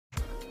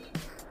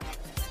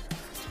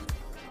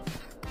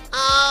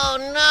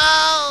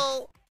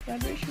no!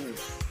 Rubber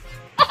shoes.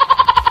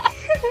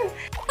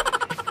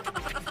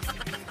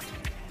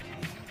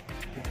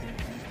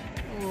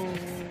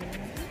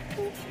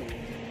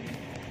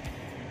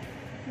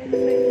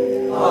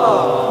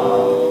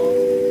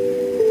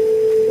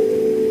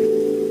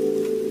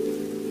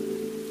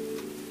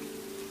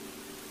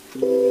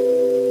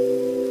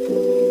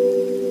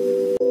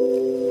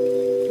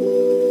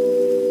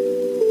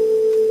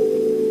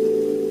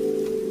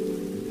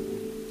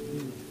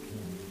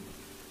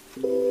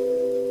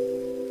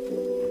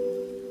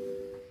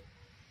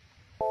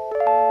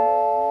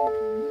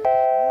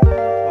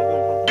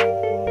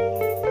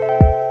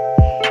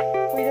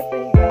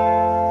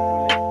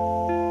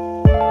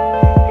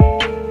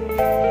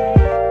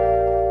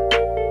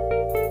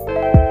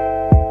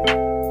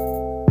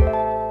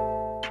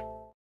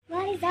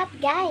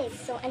 Guys,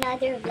 so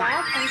another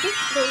vlog, and this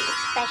day is a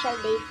special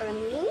day for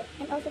me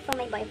and also for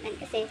my boyfriend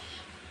kasi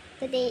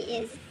today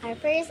is our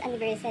first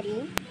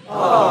anniversary.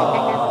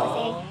 Nagtanda ako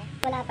kasi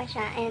wala pa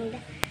siya, and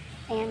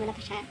ayan, wala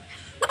pa siya.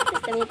 Tapos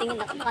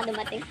tumitingin ako, baka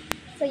dumating.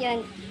 So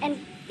yun,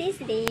 and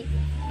this day,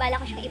 bala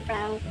ko siyang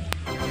i-prank.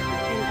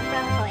 And ang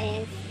prank ko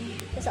is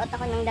susuot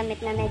ako ng damit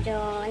na medyo,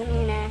 alam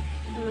niyo na,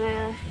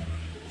 mga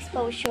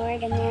exposure,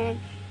 ganyan.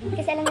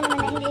 Kasi alam mo naman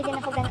na hindi din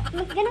ako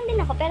ganon din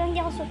ako, pero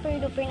hindi ako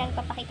super duper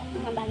nagpapakita ng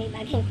mga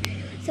bagay-bagay.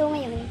 So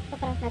ngayon,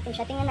 paprank natin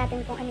siya. Tingnan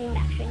natin kung ano yung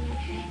reaction niya.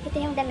 Ito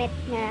yung damit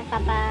na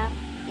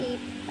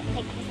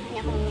ipapakita ko sa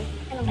kanya kung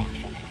anong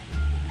reaction na.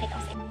 Pakita ko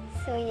sa inyo.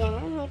 So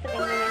yan, may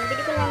pagganyan yan. Nabili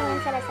ko lang naman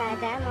sa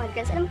Lazada, mga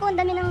girls. Alam ko, ang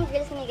dami ng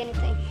girls na may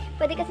ganito eh.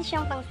 Pwede kasi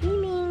siyang pang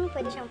swimming,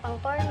 pwede siyang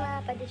pang forma,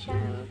 pwede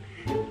siyang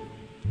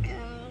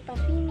pang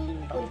swimming,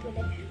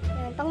 paulit-ulit.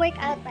 Pang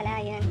workout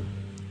pala, yan.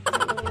 So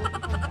yun,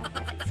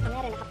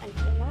 kunyari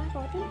nakapantalon na ako.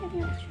 Tingnan natin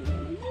yung action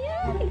naman.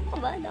 Ayan,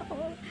 nagpabad ako.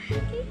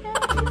 Kita,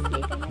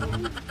 later na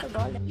yan.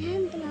 Pagbola.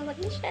 Ayan, tumawag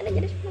na siya.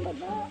 Nandiyan na siya na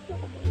baba.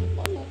 Nakabuli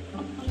ko,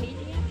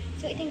 nakapamilya.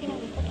 So ito yung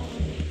ginawin ko para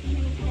hindi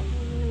naman alat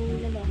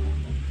ng laloko.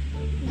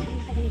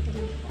 Nakaganito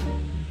lang ako.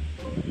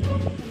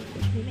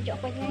 Medyo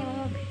awkward na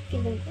yung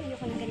feeling ko.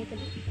 Ayoko na ganito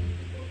din.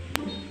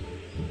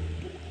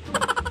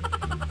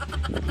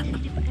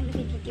 Kanina pag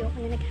nag-video ako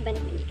na naghaba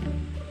ng manikap.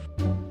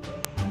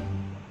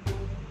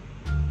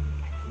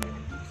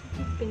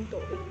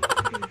 Pinto.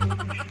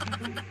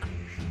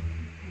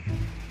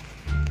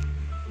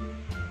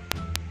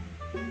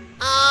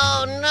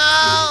 Oh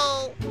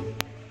no!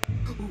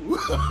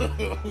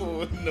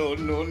 No,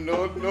 no,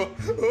 no, no.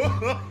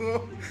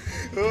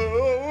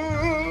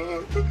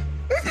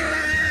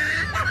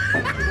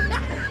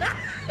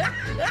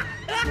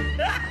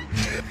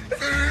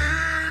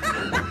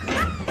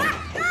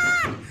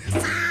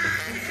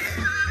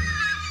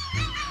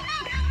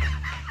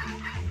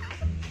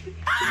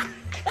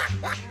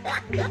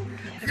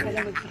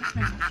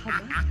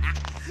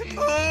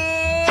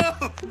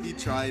 Oh, he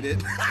tried it.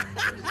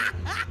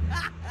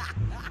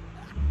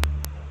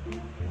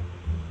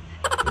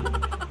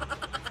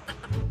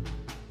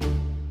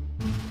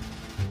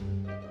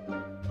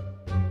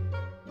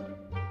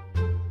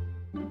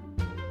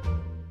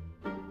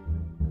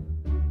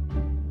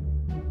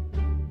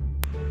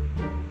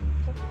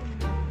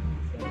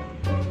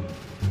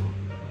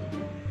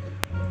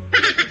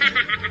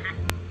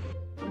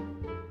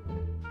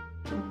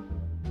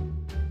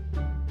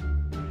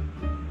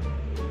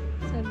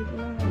 Sabi ko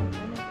lang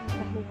naman,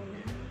 nakakahula.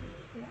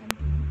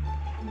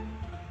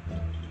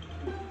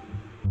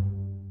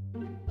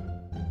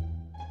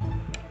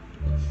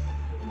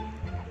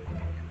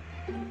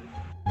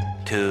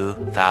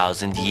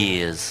 2,000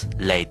 years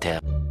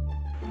later.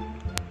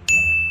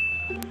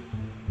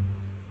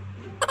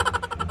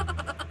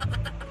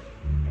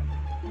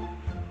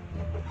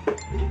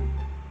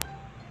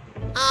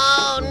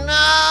 Oh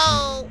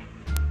no!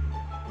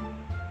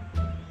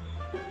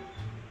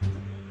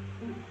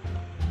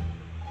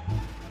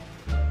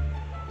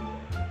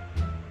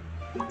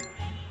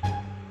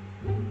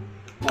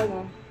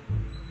 Ano?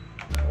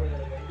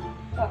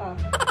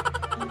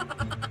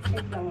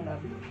 Wait lang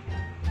lang.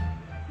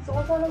 Gusto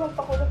ko sana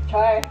magpakulot,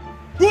 Char.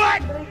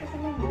 What? Dry kasi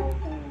ng buhok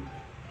ko.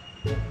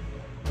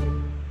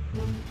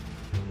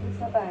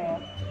 Isa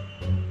tayo.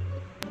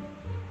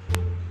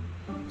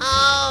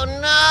 Oh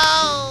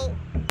no!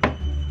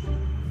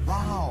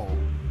 Wow!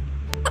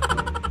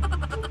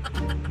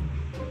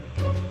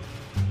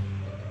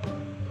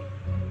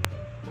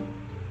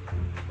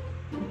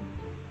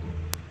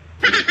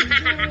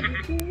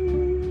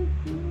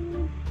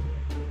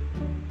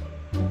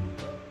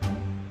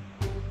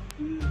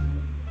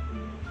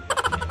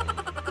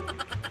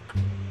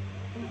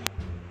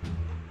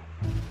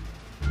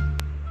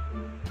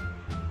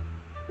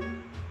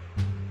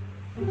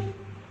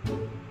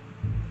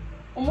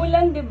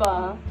 Umulan, di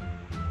ba?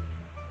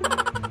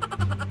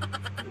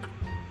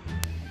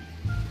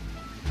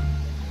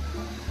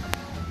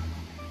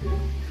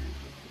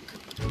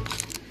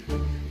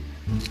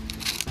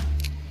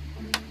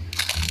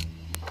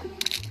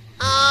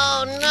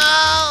 Oh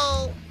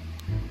no!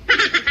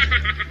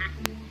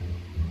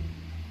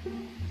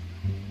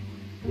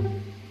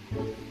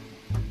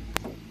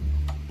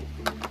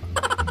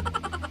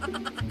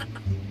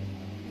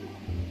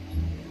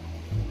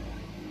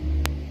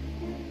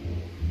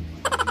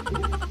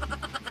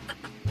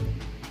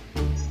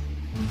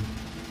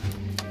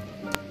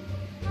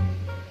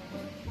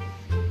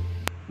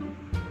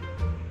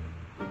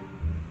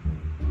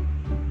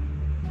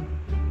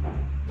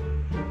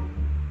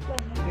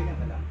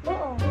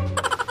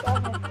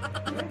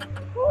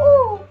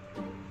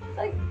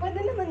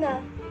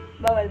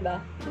 ba?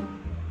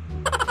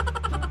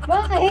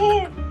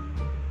 Bakit?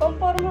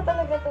 Pamporma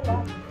talaga to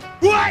lang.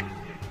 What?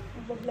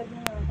 Nag-vlog na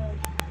nga ako.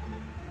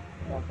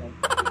 Bakit?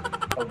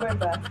 Over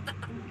ba?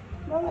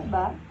 Bakit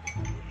ba?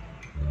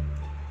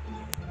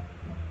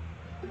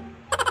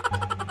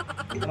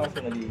 Ano kasi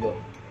naligo?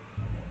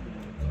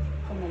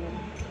 Kumalan.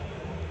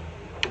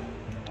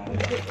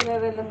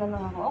 Nire-relo na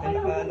lang ako. Okay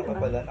lang. Ano ka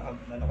pala?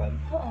 Naka?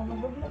 Oo,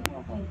 mag-vlog na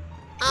ako.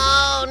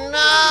 Oh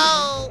no!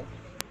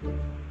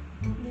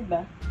 Di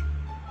ba?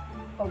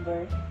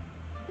 Over.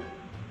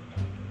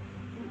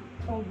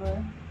 Over.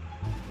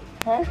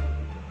 Ha?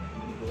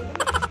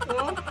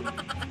 Oo?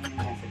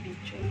 Nasa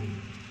picture.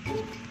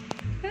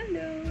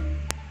 Hello!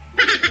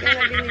 Kaya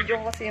nabinidyo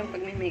ko kasi yung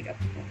pag may makeup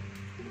ko.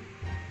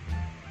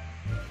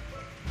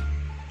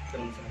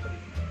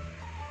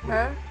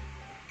 Ha?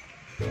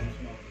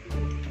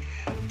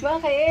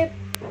 Bakit?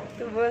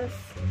 Tubos.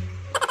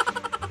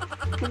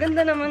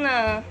 Maganda naman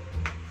ah.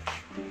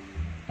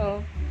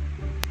 Oh.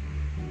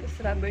 Tapos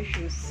rubber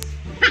shoes.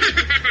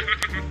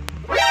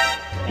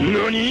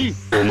 NANI?!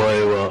 お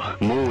前は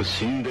もう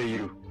死んでい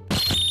る。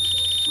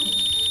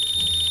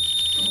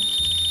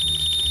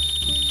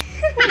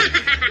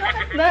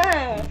Bakit ba?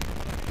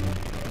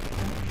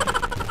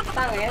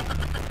 Pangit?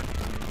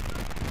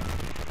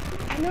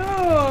 Ano?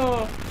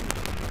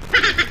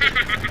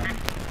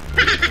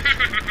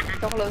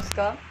 Ito close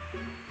ka?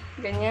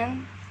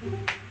 Ganyan?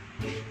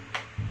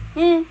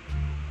 Ano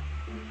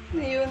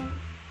yun?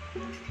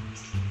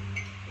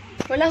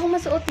 Wala akong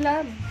masuot,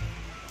 lab.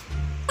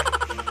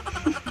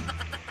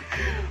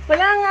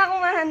 Wala nga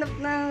akong mahanap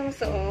na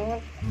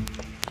masuot.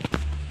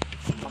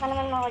 Baka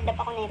naman ma-hold up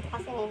ako nito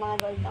kasi may mga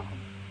gold ako.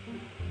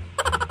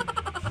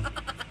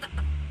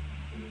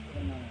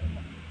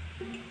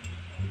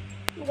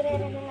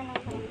 Nagre-relo na lang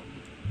ako.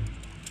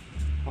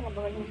 Ano ba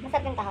wala?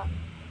 Masarap yung taho.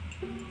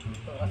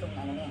 Ito kasi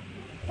ano na eh.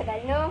 Tagal,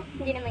 no?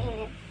 Hindi na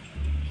mainit.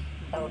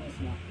 Tao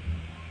mismo.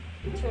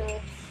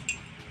 Truths.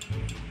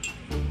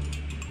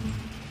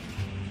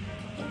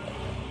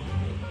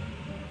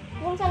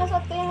 Yung sana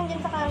suot ko yun nandyan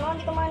sa kama,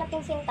 hindi ko mahanap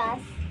yung sintas.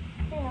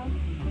 Ano?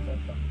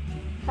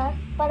 Ha?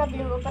 Para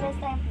blue, para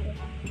sa blue.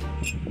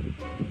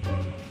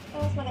 Yung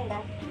mas maganda.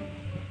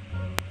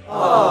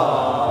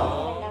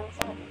 Aww. Lang,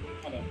 suot.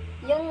 Alin?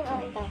 Yung,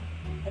 ito.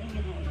 Alin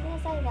yun ang Yung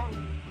nasa higaan.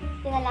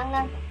 Yun na lang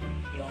na.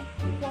 yung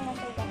Yung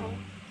nasa higaan.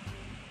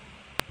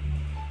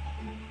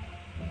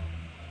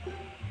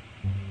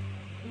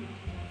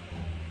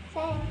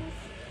 Thanks.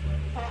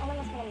 Ano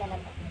mas maganda na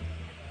ba?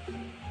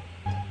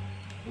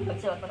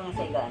 pagsuot pa rin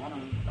sa higaan,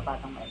 anong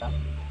kapatong mo ito?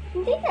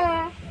 Hindi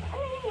na. Ano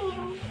yun eh?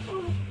 Yung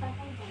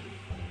patang dyan.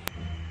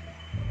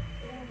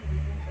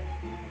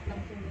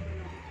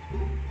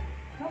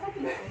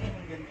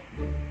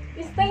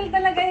 Style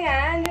talaga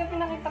yan. Yung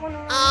pinakita ko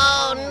nung...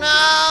 Oh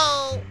no!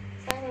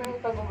 Saan nang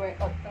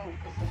pag-workout ka?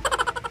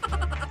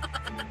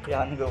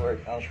 Yan, go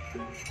workout.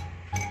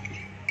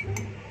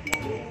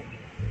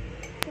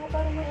 Kaya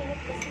parang mainit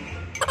kasi.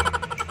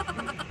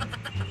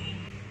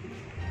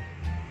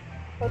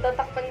 So,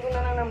 tatakpan ko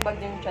na lang ng bag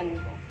yung chan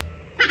ko.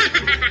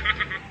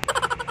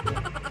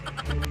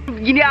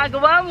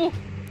 Ginagawa mo!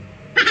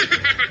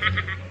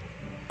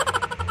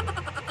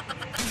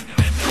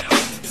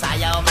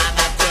 Sayaw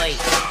mga toy.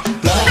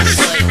 Toy,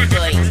 mga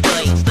toy.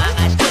 Toy,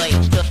 mga toy.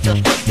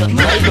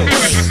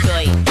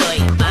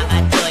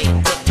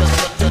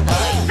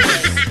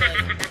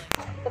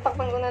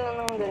 Tatakpan ko na lang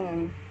ng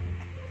ganyan.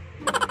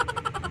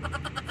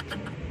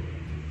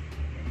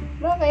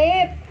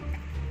 Bakit?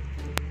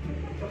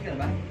 Okay na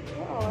ba?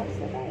 Oo, alis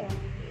na tayo.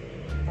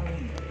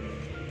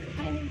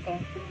 Kainin ko.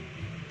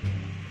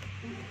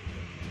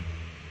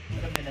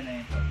 Alam nila na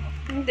yun.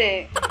 Hindi.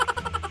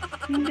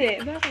 Hindi.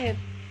 Bakit?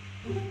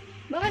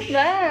 Bakit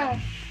ba?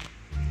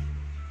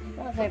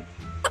 Bakit?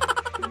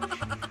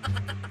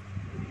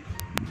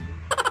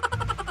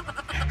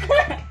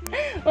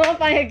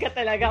 Makapayag ka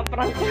talaga.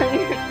 Prank lang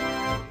yun.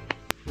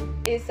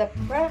 It's a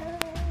prank.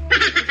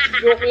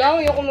 Joke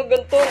lang. Yung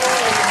kumaganto.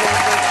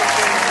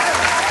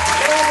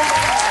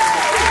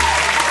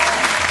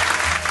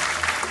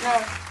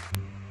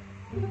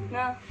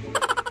 Na.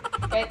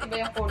 Kahit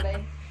iba yung kulay.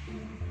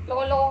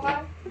 Loko-loko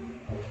ka.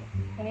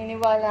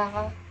 Naniniwala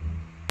ka.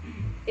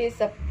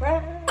 It's a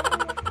prank.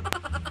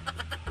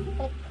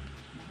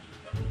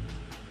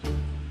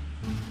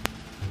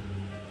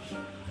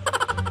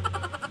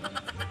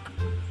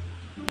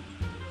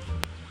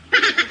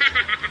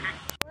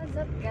 What's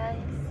up,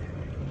 guys?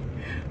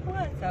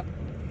 What's up?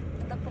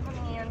 Punta po kami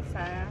ngayon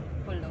sa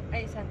Pulo.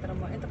 Ay, Sentro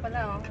mo. Ito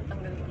pala, oh.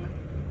 Tanggal ko na.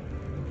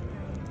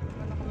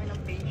 Ano kami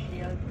ng face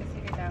shield kasi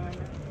kailangan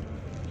na.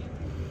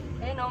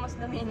 Ayun, oh. Mas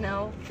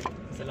luminaw.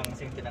 Isa lang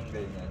kasing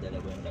tinanggal niya,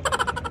 dalawang lang.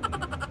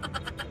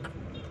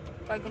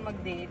 Bago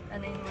mag-date,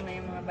 anayin mo na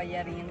yung mga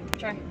bayarin.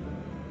 Char.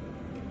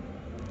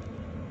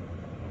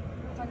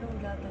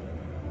 Nakalula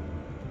talaga.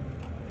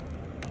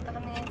 Punta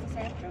kami ngayon sa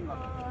Sentro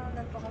Mall.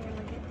 Doon po kami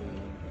mag-date.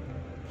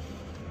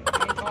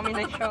 Ngayon po kami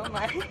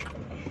nag-showman.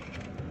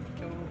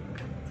 Joke.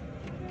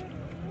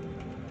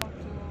 How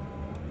to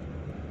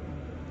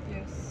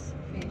use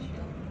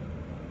facial.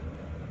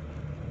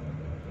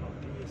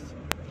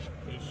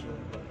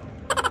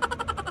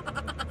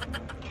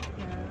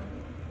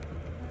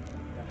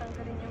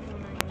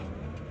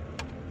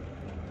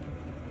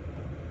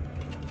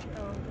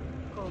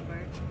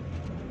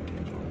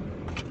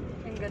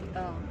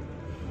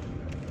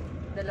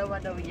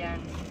 Dalawa daw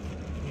yan.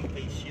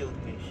 Face shield,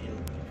 face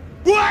shield.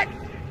 Oo,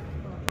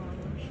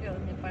 yung shield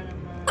niya para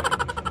naman.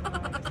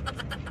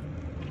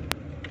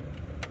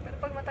 Pero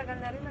pag matagal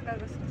na rin,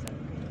 nagagustusan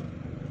ko.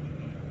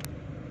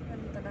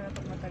 Ano talaga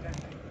pag matagal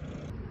na.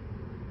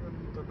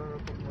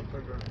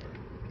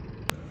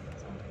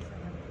 So, isa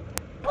lang.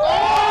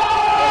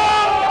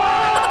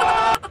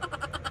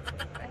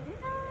 Ay,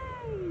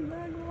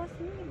 bago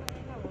kasi.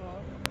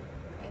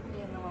 Ay,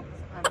 yan naman po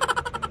sa amin.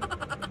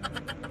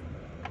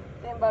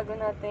 Ito yung bago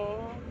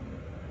nating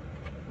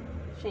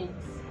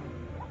shades.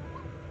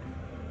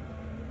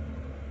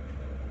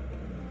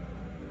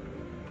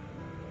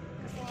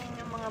 Kasi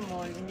yung mga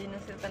mall, hindi na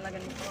sila talaga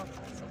nito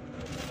mapasok.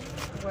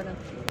 Walang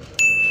fish.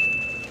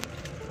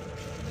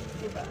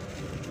 Diba?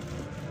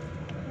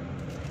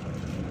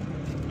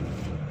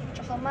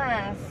 Tsaka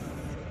mask.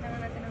 Kailangan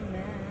natin ng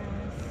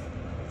mask.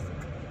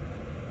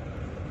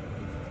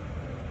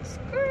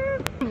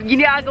 Skirt!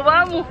 Ginagawa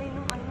mo! Ay,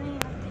 nung ano yun.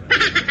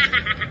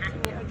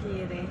 Sige,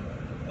 agire.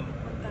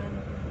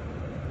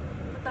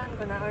 Puntahan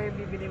ko na or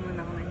bibili muna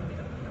ako ngayon.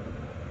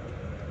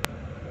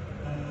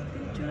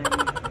 Picture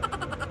mo.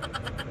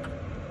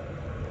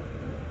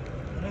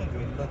 Ano yung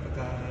gawin ba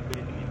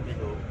pagkabili ng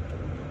envelope?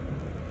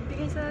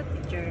 Bigay sa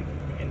teacher.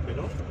 Yung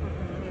envelope?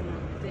 Yun o.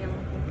 Ito yung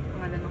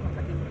pangalan ng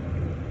kapatid ko.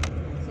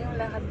 So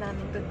yung lakad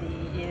namin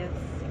today is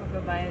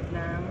magbabayad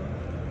ng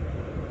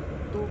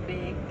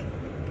tubig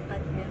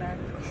at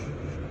Meralco.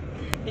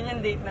 Yun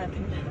yung date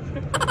natin.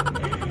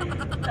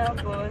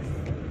 Tapos,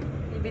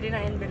 bibili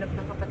na envelope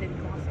ng kapatid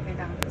ko kasi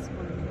kailangan sa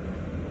school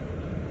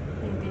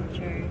yung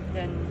teacher.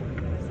 Then,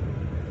 tapos,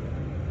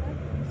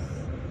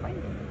 fine.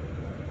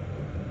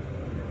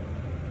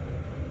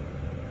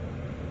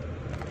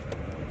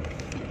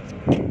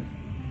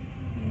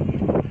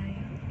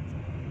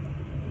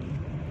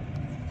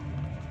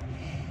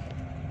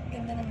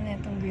 Ganda naman na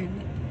itong girl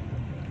na to.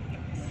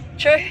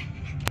 Sure!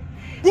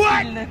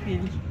 What? Feel na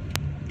feel.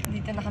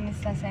 Dito na kami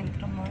sa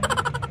Centro Mall.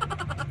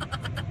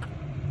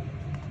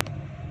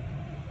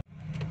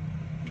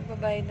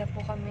 Magbabayad na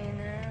po kami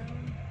ng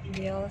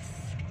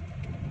bills.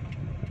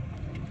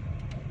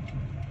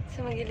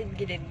 Sa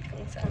magilid-gilid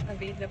kung saan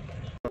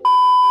available.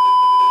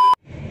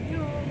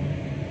 Yun.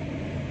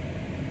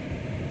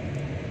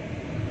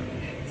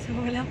 So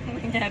wala pong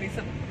nangyari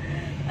sa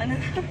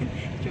ano namin.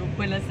 Joke,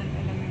 wala sa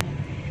alam yun.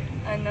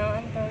 Ano,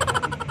 ang tawag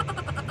yun?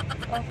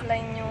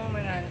 Offline yung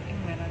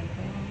yung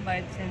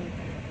bayad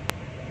center.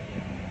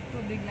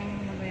 Tubig lang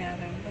yung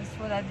nabayaran. Tapos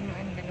wala din yung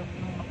envelope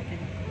ng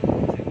kapatid ko.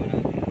 Kasi wala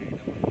din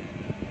available na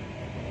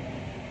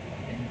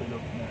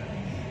envelope na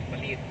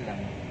maliit lang.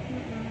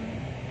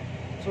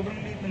 Sobrang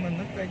liit naman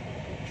nun. Kahit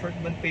short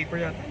band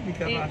paper yata, hindi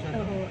ka kasha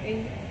doon. Oo,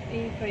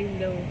 A5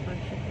 daw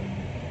kasha.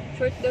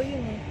 Short daw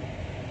yun eh.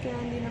 Kaya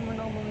hindi naman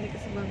ako bumili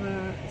kasi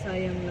baka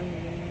sayang lang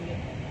yun.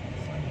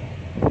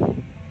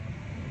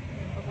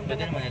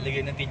 Pwede naman,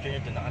 nalagay ng teacher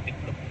niya doon,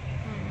 naka-tiktok.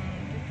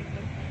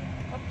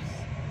 Oops.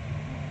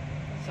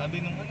 Sabi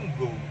nung ano,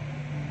 go.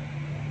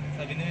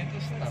 Sabi nila ito,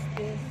 stop. What's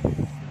this?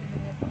 Ano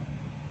niya to?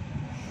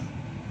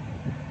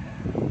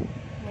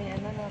 May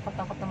ano,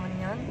 nakakatakot naman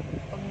yan.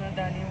 Pag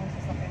nadali mo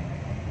sa sasakyan.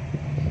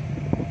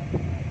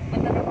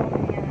 Madali ko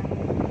kami yan.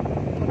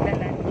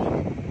 Magla-lunch.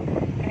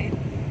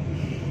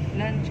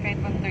 Kahit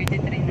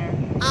 1:33 na.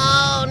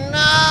 Oh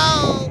no!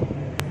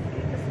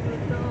 Tapos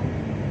gutom.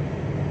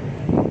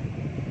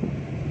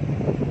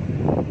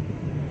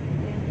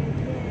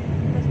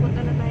 Tapos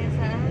punta na tayo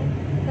sa...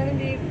 Saan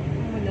hindi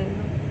umulan,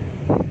 no?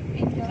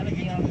 Angel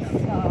Hills.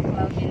 Sa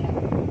cloudy lang.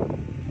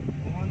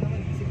 Oo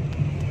naman, isip ko.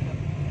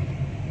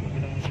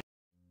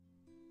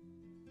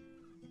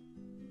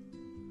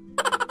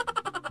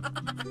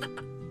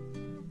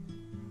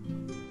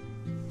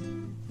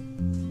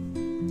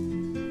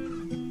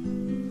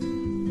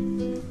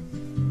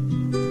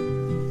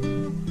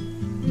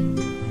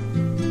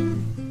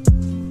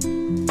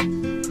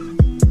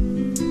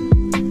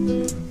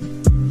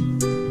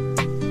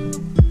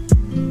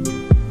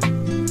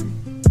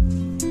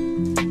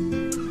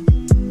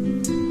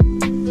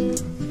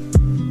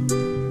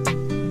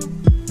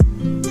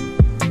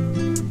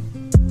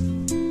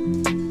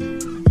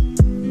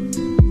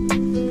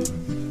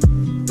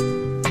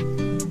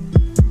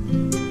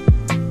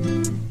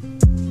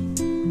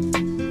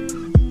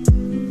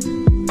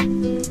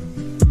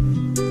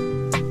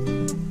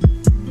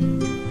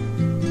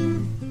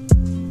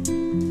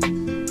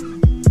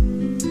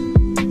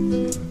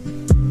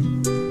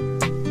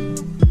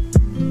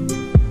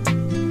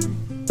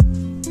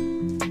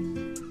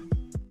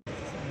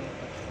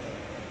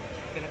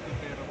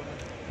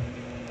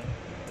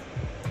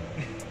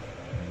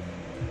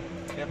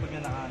 Kaya pag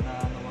yan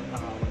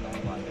nakawala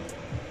ang wallet.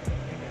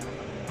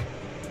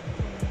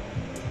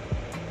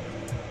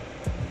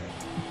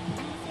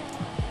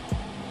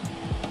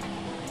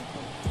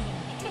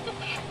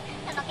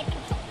 Bakit?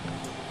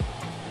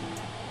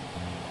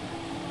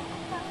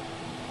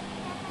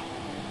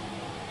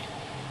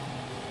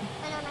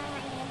 Ano na nga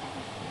yun?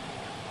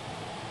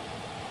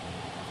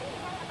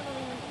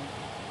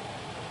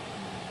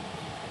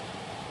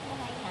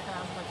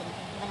 Natawa ko pag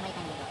iba na may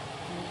tanong dito.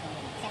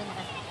 Sell na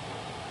kasi.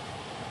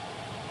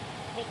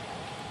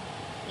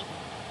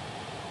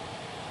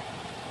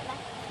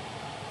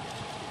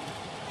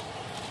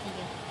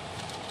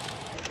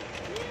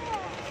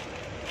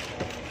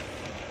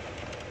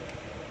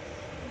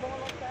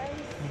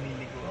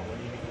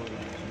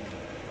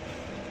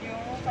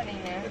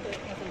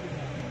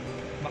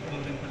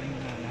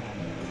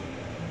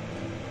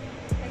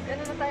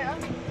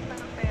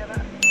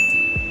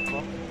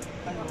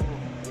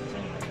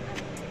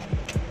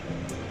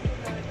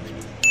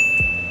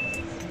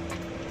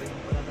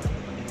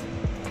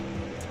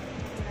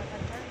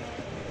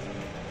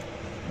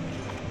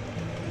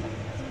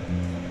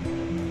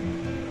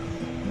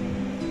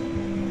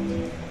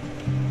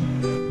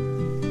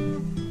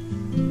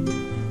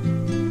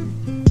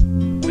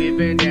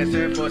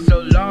 dancing for so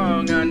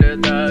long under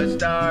the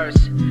stars.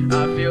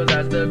 I feel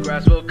as the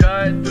grass will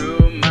cut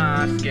through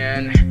my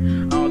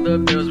skin. All the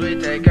pills we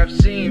take have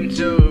seemed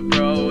to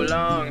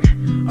prolong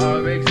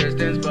our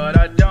existence, but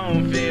I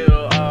don't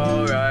feel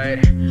alright.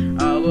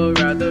 I would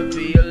rather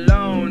be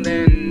alone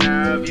than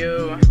have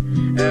you.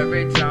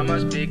 Every time I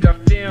speak I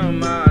feel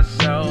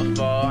myself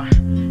fall.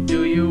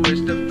 Do you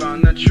wish to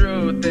find the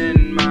truth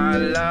in my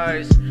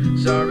lies?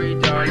 Sorry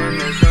darling,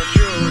 there's no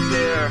truth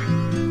here.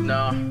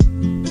 No,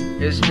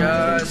 it's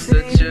just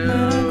the two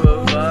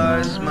of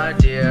us, my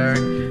dear.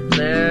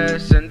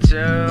 Listen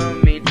to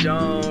me,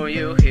 don't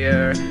you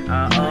hear?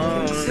 I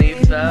only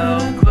fell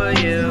for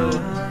you.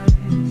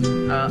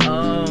 I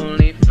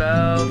only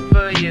fell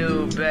for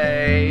you,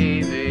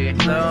 baby.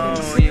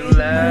 Don't you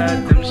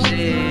let them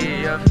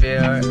see your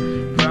fear.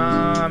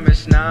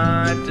 Promise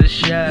not to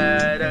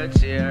shed a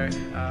tear.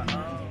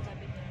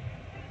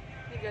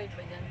 May guide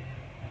pa dyan.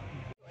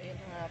 So, ayun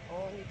na nga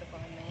po. Dito pa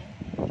kami.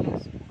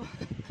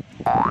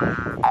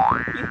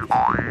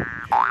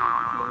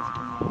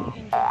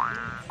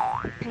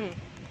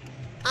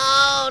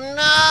 Oh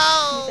no!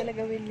 Hindi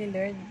talaga will ni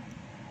Lord.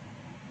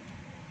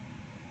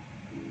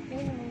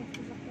 Ayun naman yung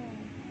sasakyan.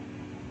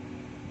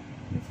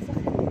 May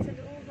sasakyan din sa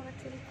loob. Bakit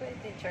sila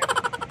pwede? Char.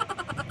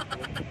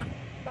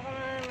 Baka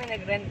may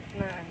nag-rent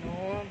na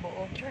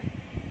buo. Char.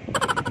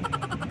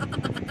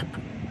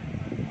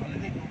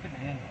 Already open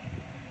na yan.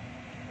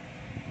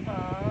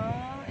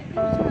 Ito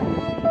siya.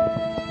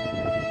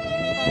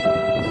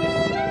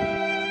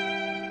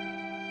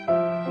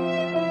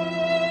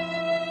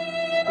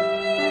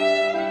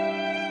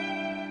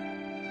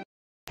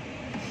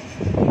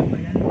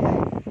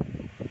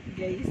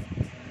 Guys,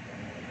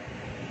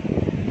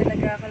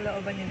 talaga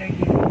kalooban ni Lord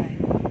dito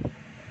tayo.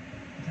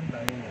 Saan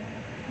tayo?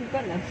 Hindi ko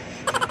alam.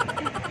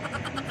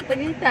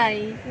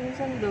 Tagaytay,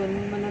 saan doon,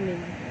 malamig.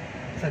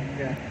 Saan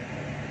ka?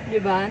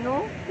 Diba,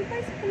 no? Di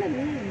tayo sa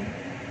malamig.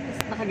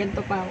 Tapos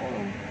nakaganto pa ako.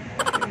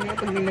 Kaya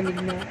pag nilamig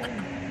na ako.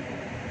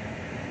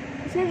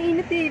 Kasi ang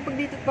init eh, pag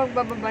dito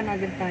pagbababa na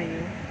agad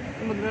tayo.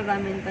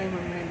 Magraramen tayo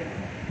mamaya,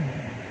 diba?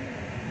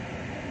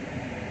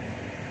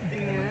 Hindi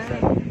ka naman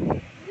sad.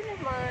 Hindi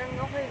naman,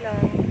 okay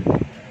lang.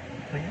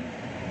 Ayan.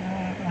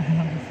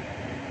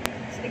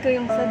 Ikaw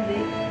yung sad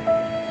eh.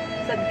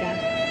 Sad ka?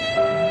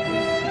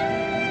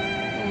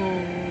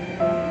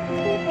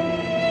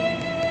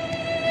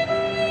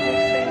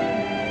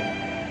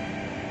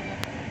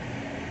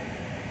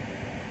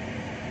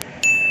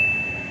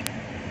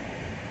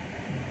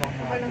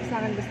 Okay lang sa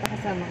akin, basta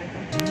kasama kita.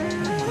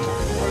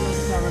 Or lang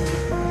sa akin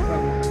gusto ko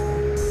kasama.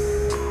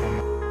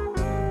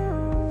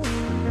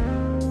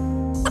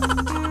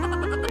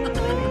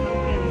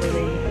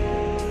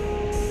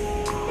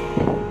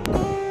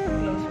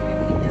 Close mo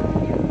yung inyong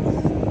ears.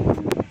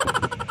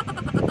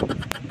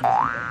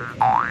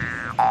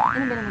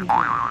 Ano ba naman ito?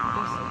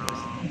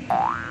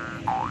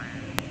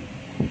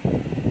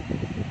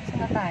 Saan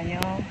na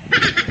tayo?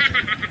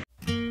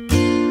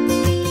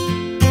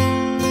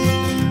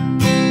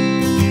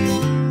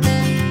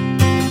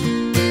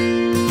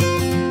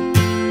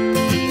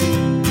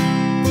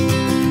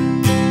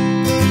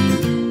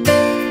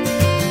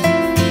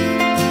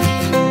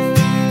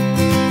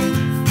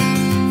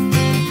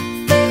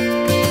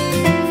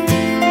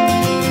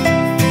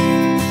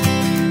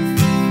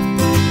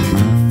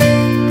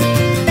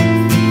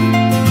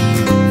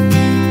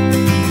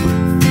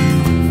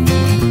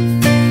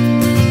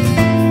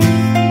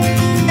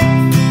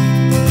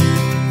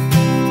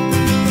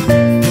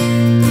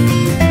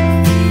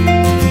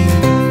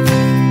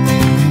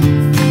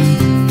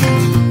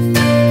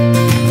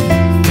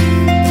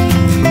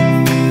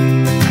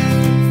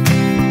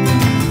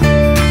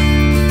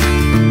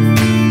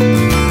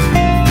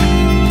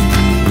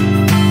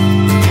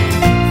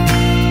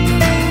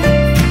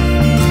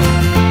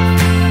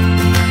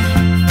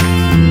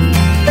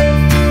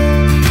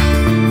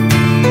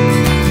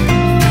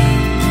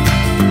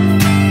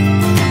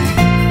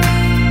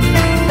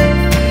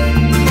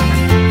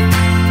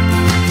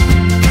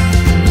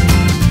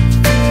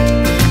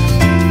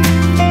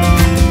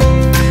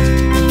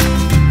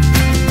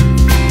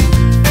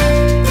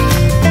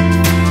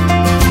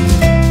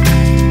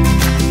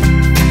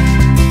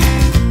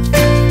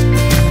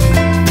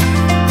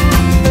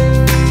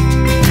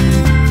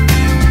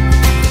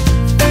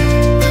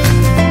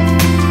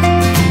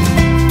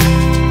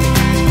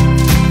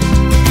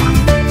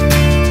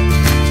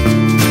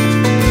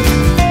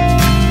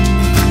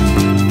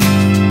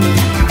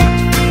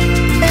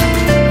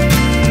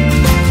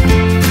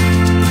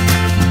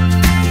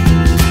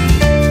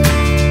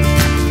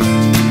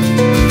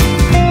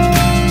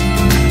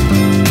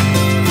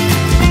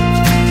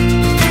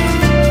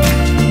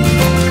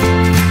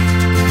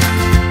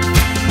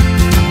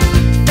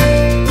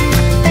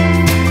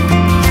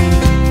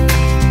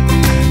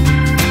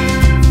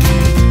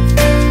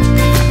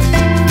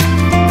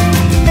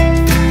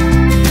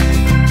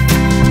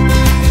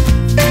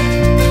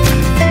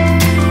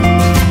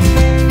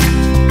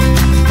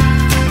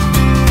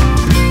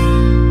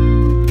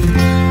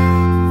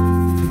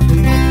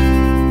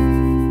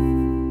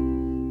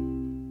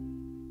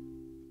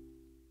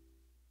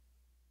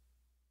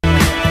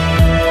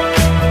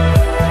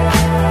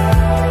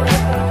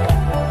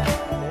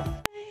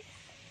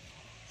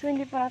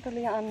 na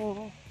tuloy ang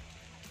aming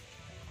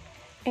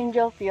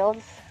Angel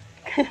Fields.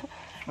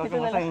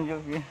 Dito na sa Angel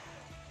View.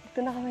 Dito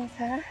na kami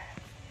sa...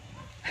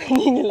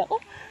 Hingil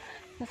ako.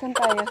 Nasaan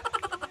tayo?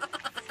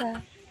 Sa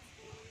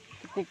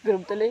picnic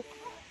group tuloy.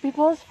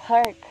 People's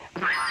Park.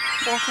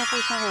 Bukas na po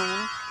siya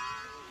ngayon.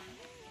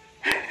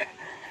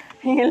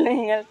 Hingal na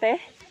hingal, te.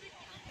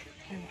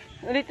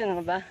 Ulitin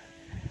na ba?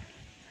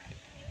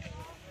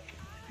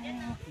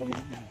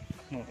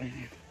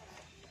 Okay.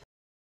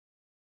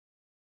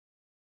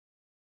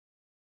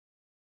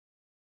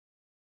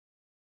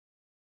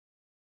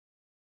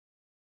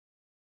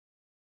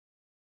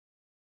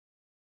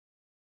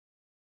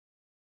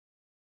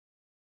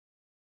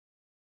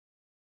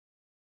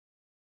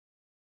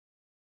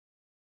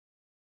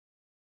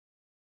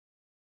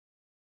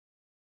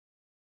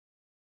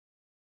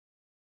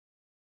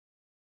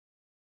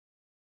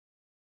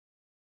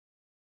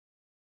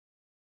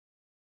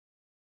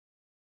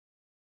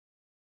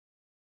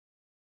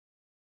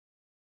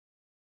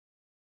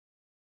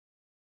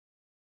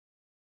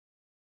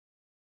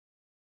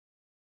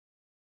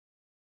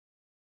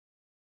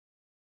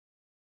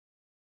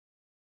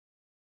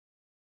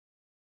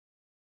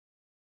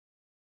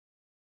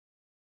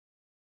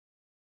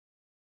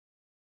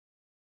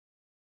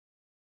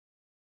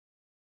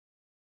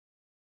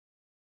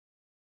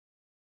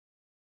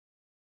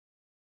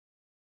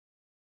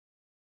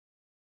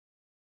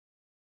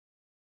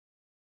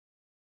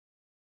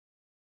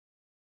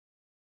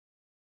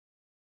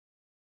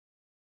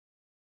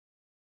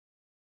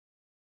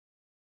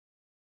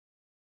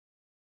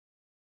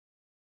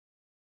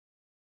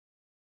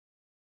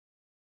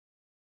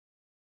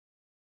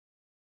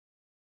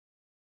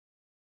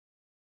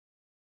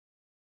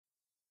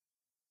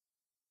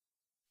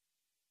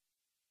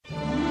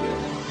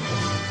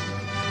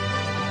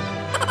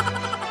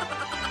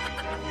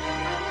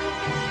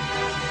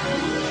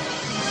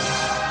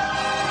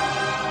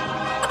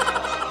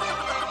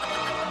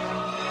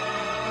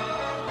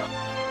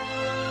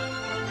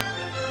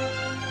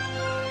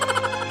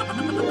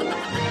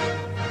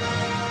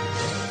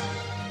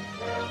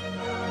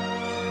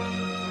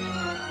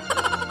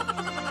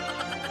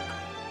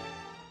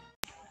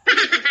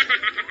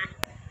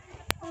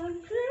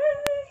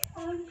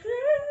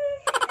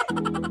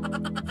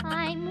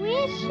 I'm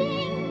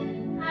wishing.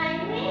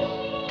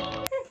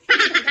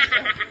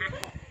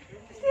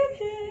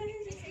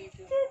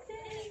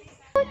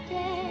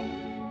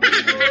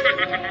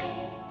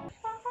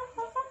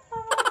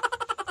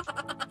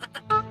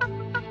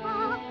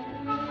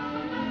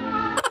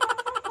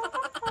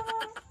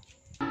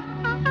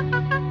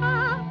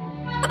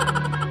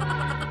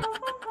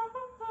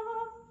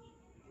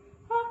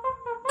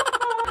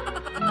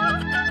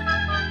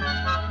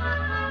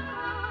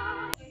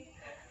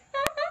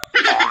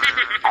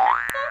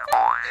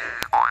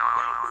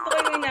 Gusto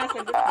ko yung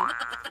nasagot.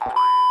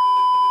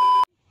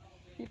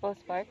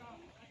 People's Park.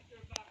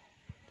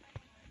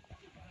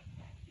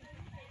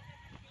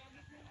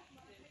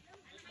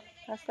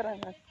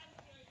 Astronaut.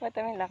 Ba't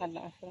may lakad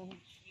ng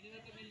astronaut?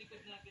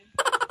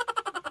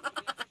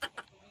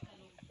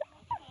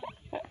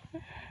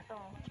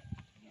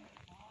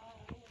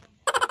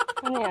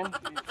 Ano yan?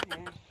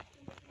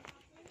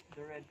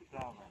 The red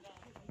flower.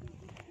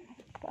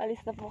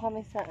 Paalis na po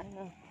kami sa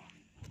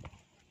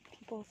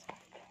People's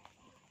Park.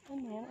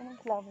 Ano yan? Anong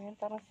flower yan?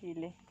 Parang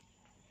sili.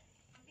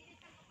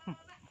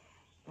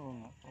 Oo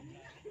nga.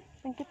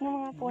 Ang cute ng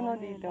mga puno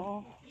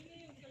dito.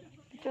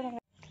 Dito lang.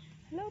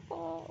 Hello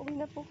po. Uwi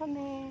na po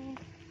kami.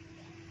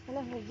 Wala,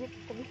 may jeep.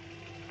 Tabi.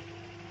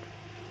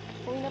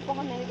 Uwi na po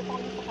kami. Dito po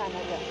kami sa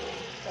Canada.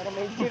 Pero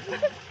may jeep.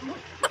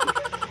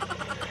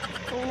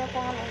 Uwi na po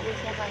kami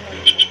dito sa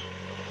Canada.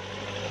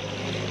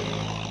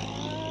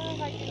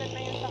 Kahit ilan na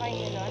yun sa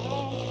nila.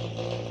 Ano?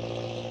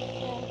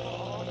 Yan po.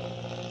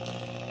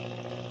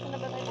 Saan na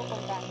ba tayo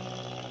pupunta?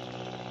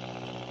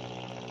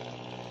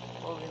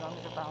 Uwi namin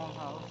sa tamang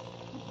house.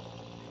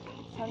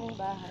 Sa aming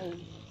bahay.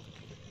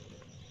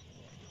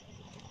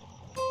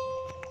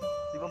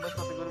 Di ba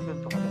basta siguro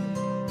ganito ka lang?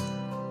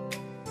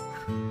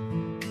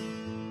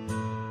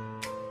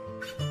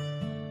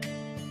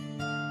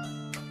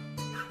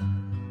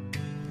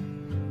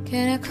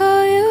 Can I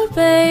call you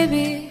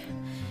baby?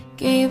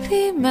 Can you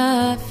be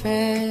my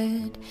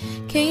friend?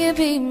 Can you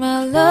be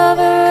my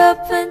lover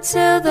up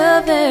until the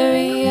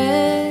very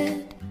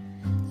end?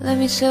 Let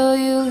me show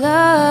you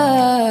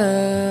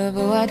love,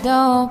 oh I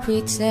don't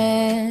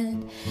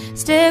pretend.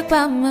 Stick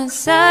by my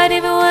side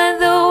even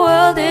when the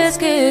world is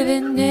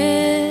giving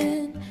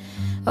in.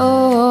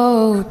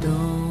 Oh,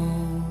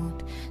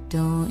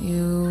 don't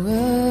you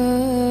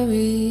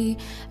worry,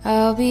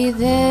 I'll be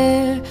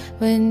there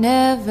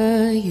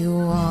whenever you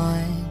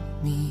want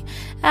me.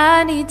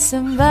 I need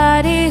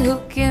somebody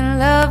who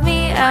can love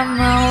me at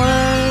my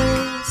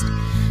worst.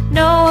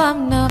 No,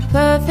 I'm not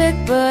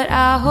perfect, but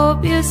I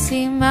hope you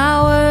see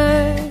my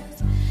worth.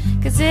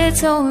 'Cause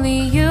it's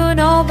only you,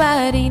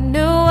 nobody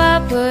knew I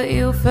put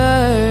you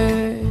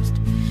first.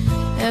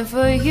 And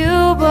for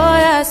you, boy,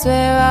 I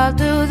swear I'll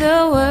do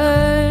the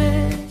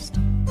worst.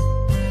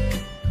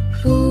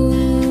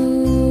 Ooh,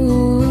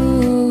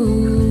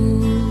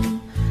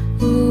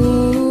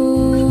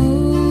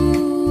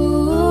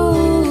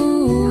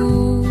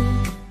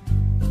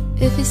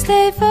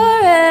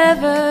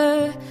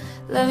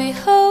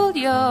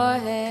 your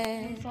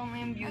head. So,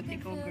 may yung beauty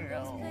ko,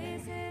 girl.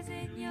 Face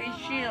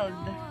shield.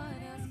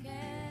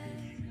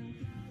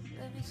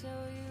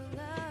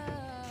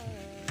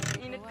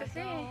 Init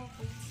kasi.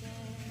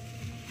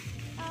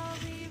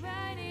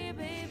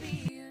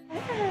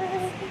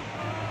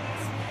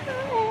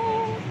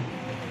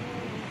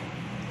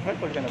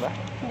 Purple ka na ba?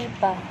 Hindi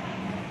pa.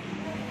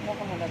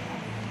 Baka malata.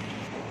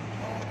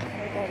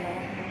 Ito lang.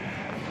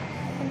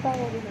 Ang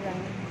tawag dito lang.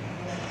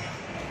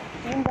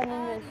 Yung ba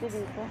nang nurse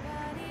dito?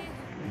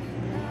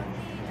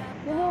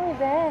 Yun yung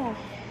event.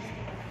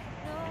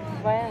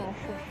 Bayan na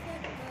siya.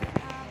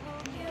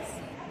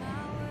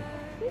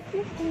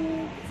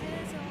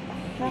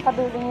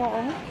 Nakaduling yung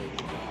ano?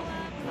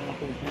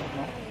 Nakapagod,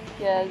 no?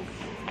 Yes.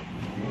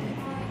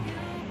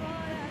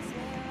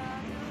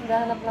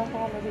 Naghahanap lang po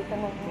kami dito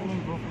ng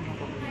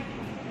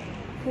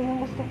yun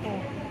yung gusto ko.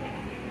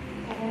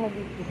 Ako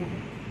nabibili.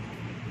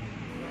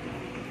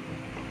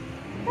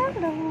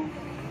 Hello!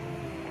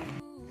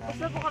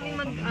 Basta po kami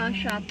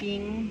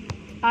mag-shopping.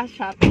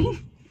 Shopping?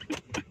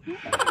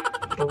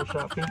 So,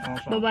 shopping,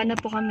 Baba na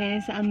po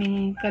kami sa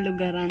aming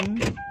kalugaran.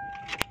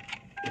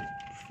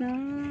 Sa...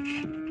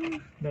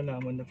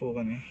 Lalaman na po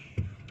kami.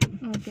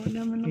 Opo,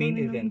 laman na Main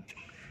kami event.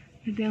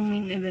 Ito yung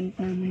main event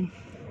namin.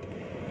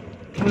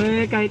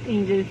 Uy, kahit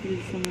Angel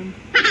Fields naman.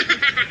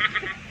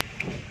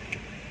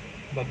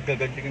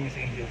 Maggaganti kami sa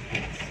Angel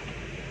Fields.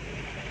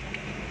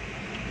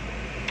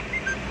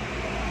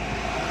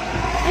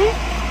 Ay!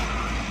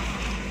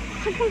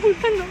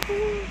 Nakalimutan ako.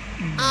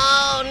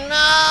 Oh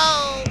no!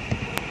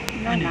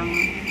 Wala lang.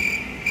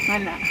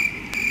 Wala.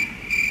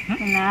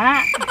 Wala.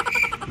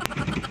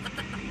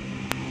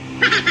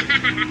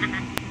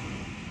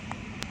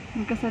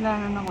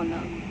 Magkasalanan ako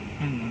lang.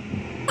 Ano?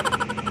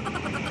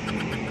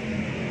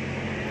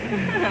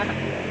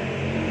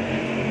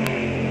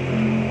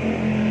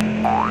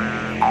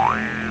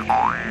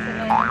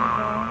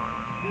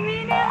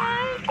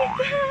 Minahal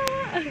kita!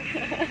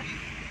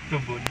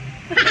 Tubod.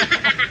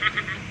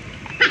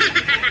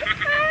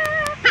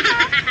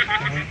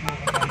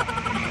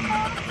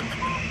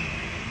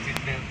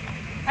 Seatbelt.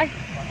 Ay!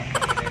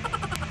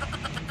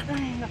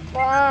 Ay, naku.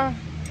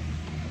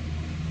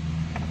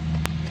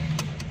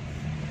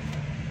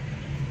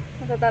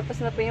 Matatapos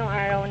na po yung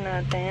araw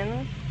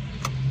natin.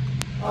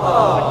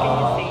 What can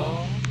you say?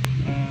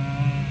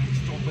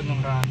 Gusto ko pa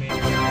ng ramen.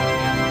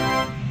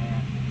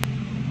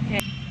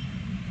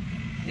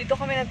 Dito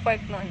kami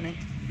nag-park noon eh.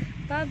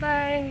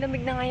 Bye-bye! Ang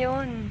lamig na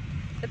ngayon.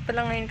 At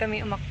pala ngayon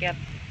kami umakyat.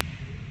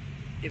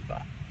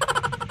 Diba?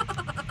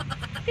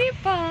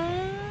 Diba?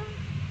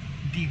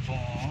 Divo.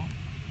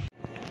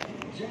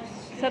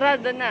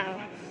 Sarado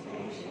na.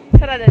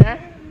 Sarado na?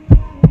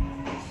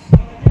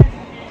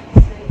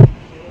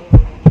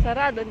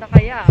 Sarado na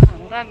kaya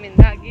ang ramen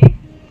lagi?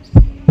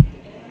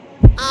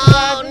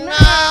 Oh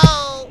no!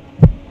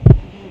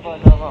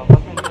 Wala ka.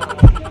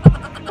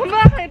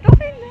 Bakit?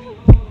 Okay lang.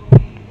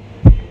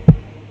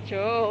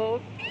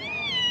 Joke.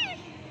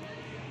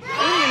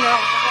 Ayun, hindi na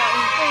ako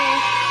kakain pa eh.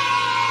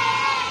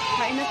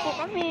 Kain na po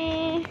kami.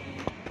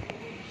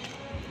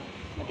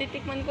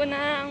 Matitikman ko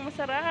na ang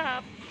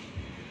masarap.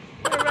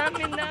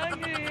 Ramen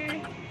lagi.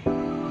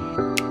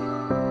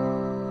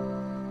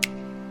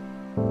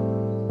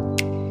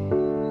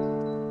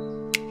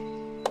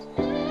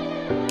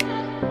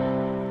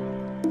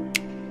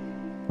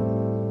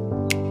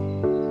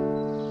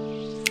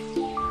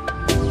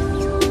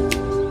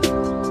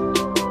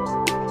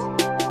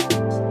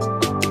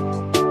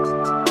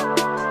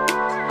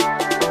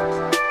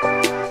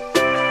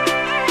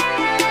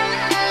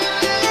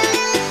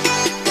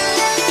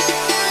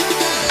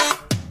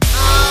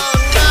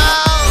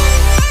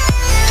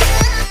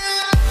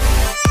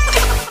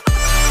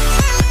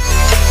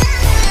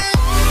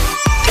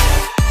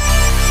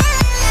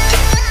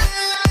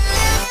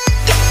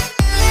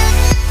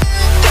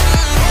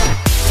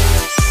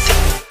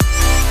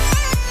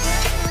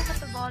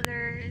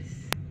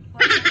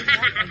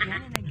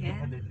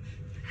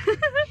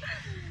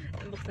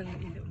 Buksan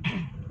ng ilaw.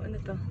 Ano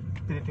to?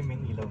 Pilitin mo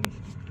yung ilaw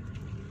mismo.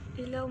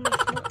 Ilaw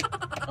mismo.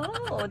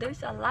 Oh,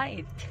 there's a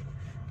light.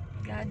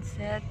 God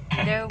said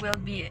there will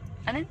be...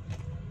 Ano?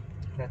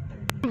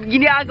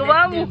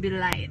 Ginagawa mo! Let there be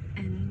light.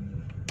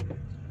 And...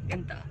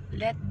 ganito.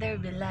 Let there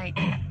be light.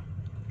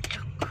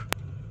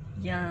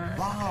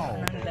 Yan. Wow!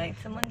 Ng light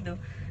sa mundo.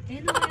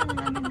 Ayan na yung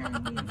ramen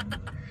namin.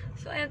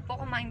 So, ayan po.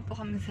 Kumain po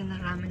kami sa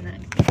ramen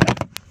namin.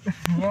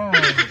 Yan!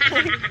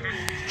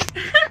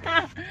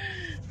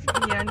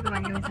 Yan,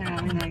 kumain kami sa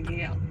ramen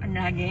nagi.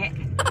 Nagi.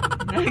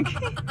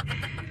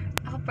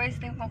 Ako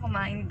first time ko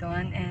kumain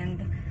doon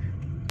and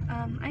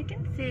I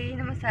can say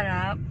na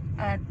masarap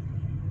at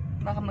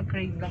baka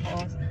mag-crave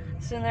ako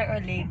sooner or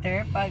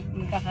later pag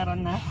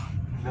magkakaroon na.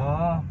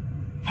 Yeah.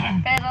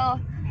 Pero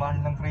Mahal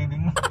ng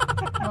craving mo.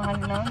 mahal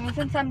na.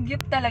 Minsan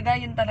samgyup talaga,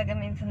 yun talaga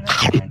minsan na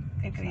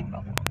nag-crave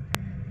ako.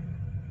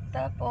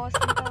 Tapos,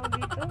 ang tawag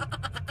dito?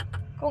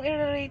 Kung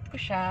i-rate ko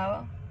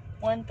siya,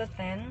 1 to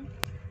 10,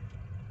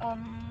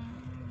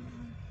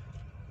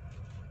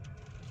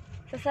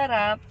 sa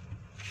sarap,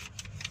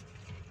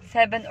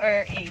 7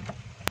 or 8.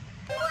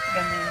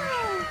 Ganun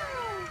siya.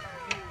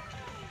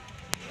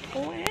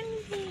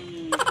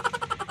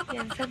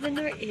 7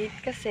 or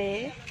 8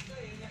 kasi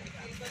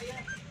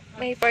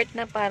may part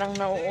na parang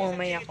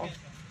nauumay ako.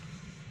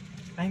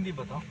 Ay, hindi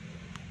ba to?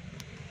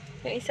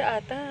 Yung isa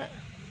ata.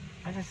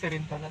 Ay, sa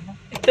rin pala, no?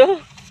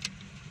 Ito.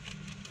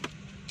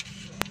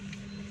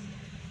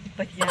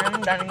 Ba't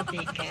yan? Daming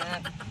ticket.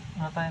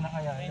 Ano tayo ng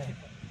kaya eh.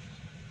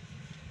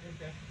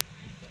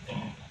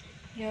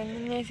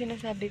 Yan yung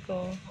sinasabi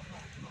ko.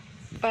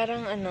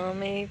 Parang ano,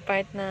 may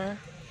part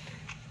na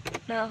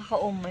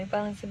nakakaumay.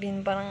 Parang sabihin,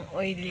 parang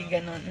oily,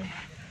 ganon.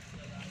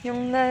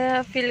 Yung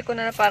na-feel ko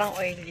na parang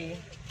oily.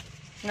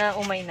 Na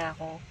umay na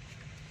ako.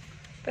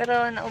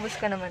 Pero naubos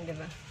ka naman, di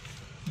ba?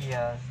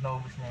 Yes,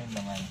 naubos na yun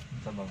naman.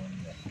 Yung sabaw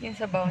nila. Yung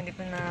sabaw, hindi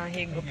ko na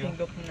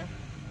higop-higop na.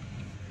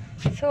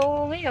 So,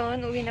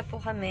 ngayon, uwi na po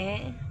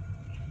kami.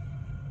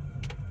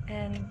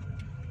 And,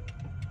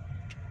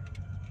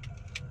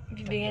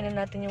 bibigyan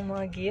na natin yung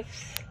mga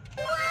gifts.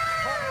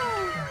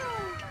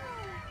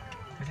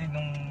 Kasi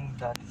nung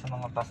dati sa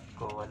mga past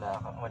ko,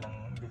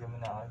 hindi kami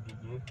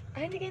nakaka-gift.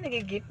 Ay, hindi kayo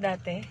nag-gift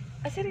dati?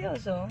 Ah,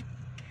 seryoso?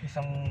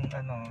 Isang,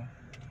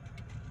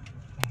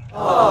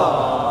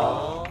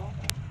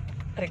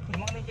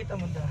 yung mga nakikita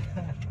mo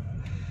dahil.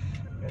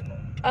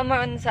 Ganun.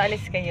 More sa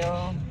alis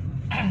kayo.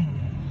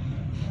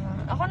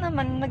 Ako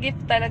naman,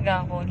 nag-gift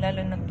talaga ako.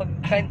 Lalo na pag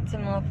sa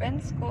mga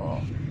friends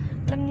ko.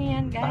 Alam niyo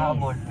yan, guys.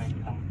 Pahabol, wait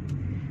lang.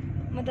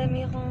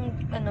 Madami akong,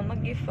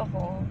 mag-gift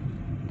ako.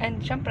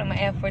 And, syempre,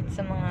 may effort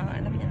sa mga,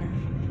 alam niyo na.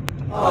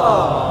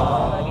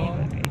 Bagay.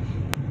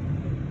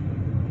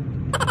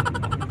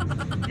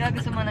 Kaya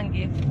gusto mo ng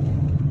gift?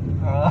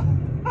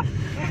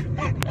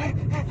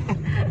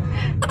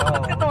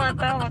 Bakit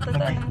tumatawa? Totoo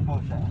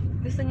naman.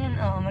 Gusto niyan,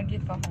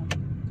 mag-gift ako.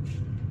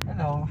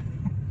 Hello.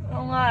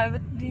 Oo nga,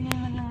 ba't di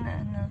naman lang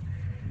na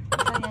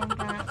So, yan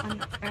pa, on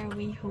our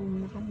way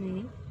home na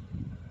kami.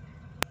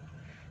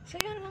 So,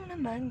 yun lang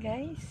naman,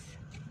 guys.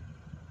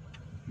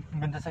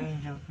 Ang ganda sa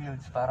Angel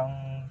Fields, parang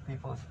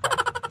people's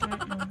park.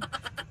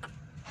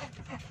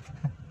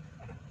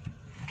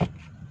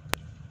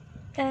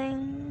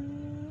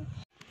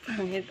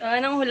 Pangit.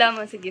 Anong hula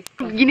mo sa gift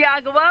ko?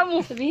 Ginagawa mo!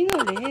 Sabihin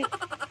ulit.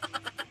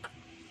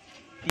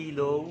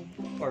 Pillow,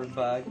 or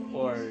bag,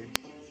 or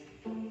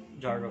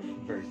jar of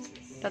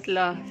verses.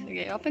 Tatlo.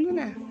 Sige, open mo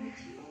na.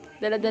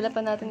 Dala-dala pa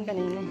natin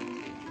kanina.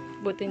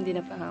 Buti hindi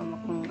na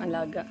pahamak ng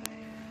alaga.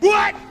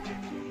 What?!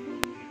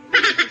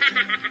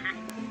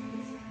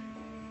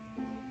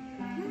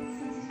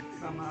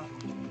 Tama ako.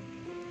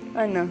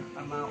 Ano?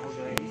 Tama ako,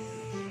 guys.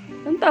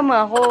 Anong tama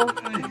ako?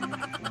 Ay,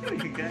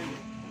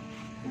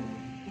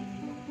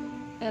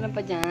 Meron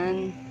pa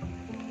dyan.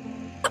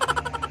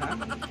 ha?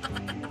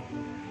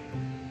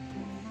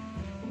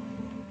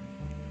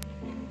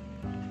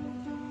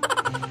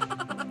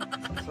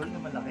 Sol na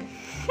malaki.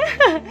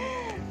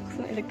 Gusto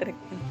mo electric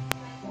na.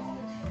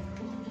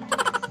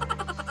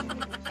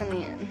 Ano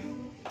yan?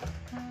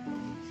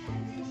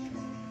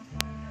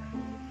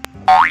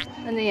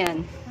 Ano yan?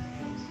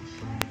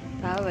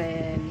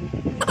 Towel.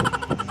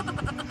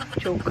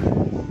 Choke.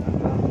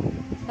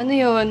 Ano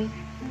yun?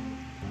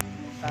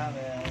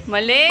 Towel.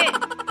 Mali!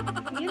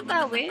 Hindi yung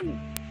towel.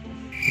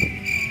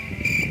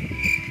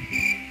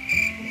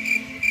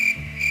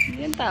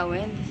 Hindi yung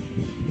towel.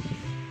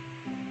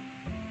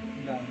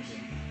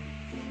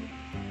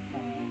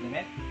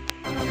 Damit?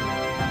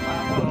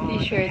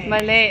 T-shirt.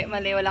 Mali.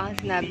 Mali. Wala kang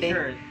sinabi.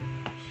 T-shirt.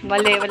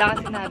 Mali. Wala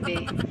kang sinabi.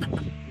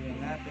 Tingnan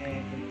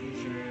natin yung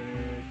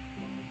t-shirt.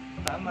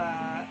 Tama.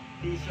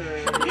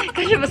 T-shirt.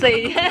 Kasi ba sa'yo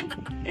yan?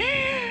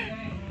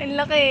 Ang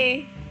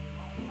laki.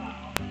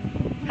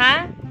 Ha?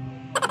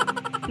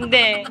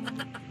 Hindi.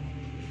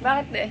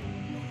 Bakit de?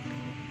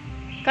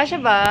 Kasya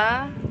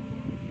ba?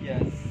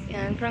 Yes.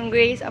 Yan. From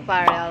Grace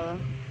Apparel.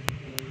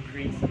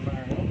 Grace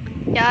Apparel.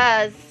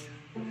 Yes.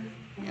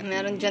 Yan,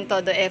 meron dyan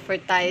todo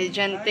effort tayo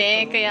dyan,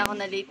 te. Kaya ako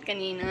na-late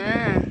kanina.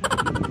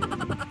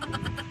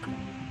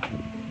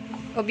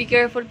 O, be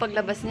careful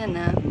paglabas niyan,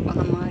 ha?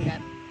 Baka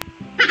makagat.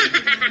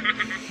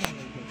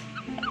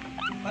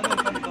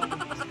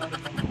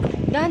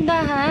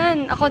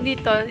 Dahan-dahan. Ako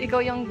dito, ikaw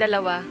yung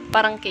dalawa.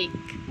 Parang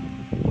cake.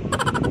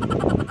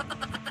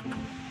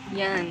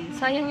 Yan.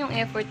 Sayang yung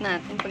effort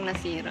natin pag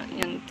nasira.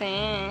 Yan, te.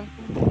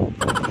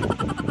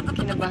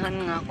 Kinabahan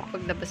nga ako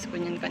paglabas ko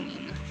niyan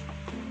kanina.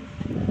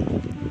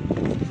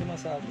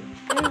 Sumasabi.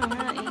 Kaya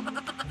nga eh.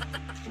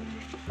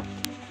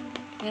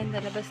 Yan,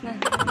 lalabas na.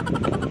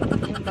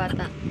 Yung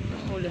bata.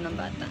 Yung ulo ng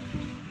bata.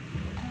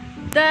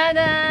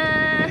 Tada!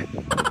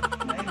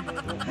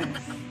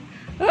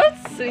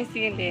 Oops!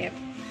 Sumisilip.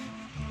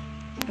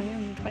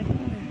 Ayun, palit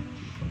mo na.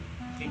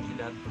 Thank you,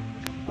 Dad.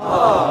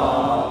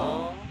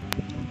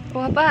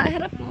 Kuha pa,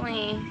 harap mo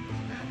eh.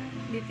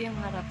 Dito yung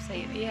harap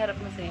sa'yo. Iharap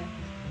mo sa'yo.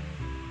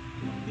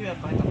 Hindi ba,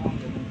 pakita ko ang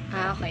gano'n.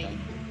 Okay.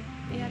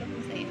 Iharap mo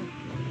sa'yo.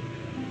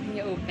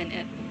 You open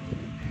it.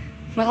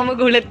 Baka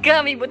magulat ka,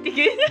 may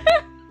butikin.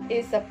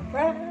 It's a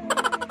prank.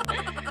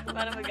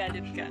 Para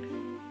magalit ka.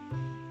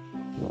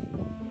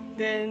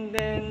 Then.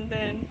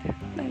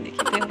 Hindi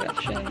kita yung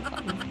reaction.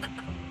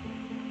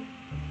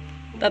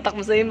 Tatak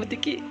mo sa'yo,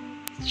 butiki.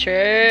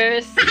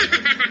 Cheers!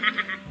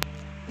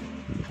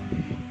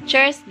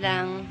 Pictures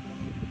lang.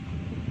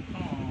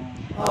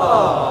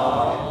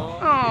 Aww.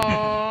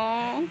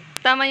 Aww.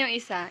 Tama yung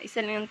isa.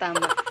 Isa lang yung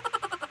tama.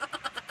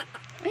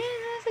 Ayan,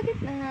 nasa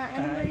gitna.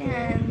 Ano ba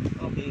yan?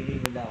 Okay,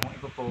 wala akong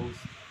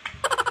ipopost.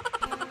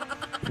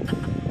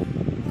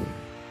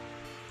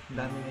 Ang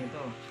dami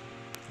nito.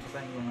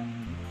 Basahin mo nga.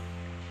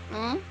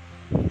 Hmm?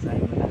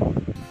 Basahin mo lang.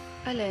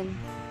 Alin?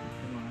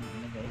 Yung mga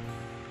nagay.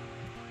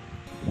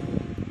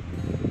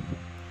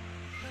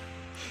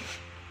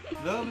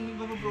 Wala, hindi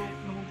ba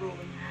nabubroken mo?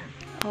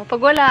 Oh,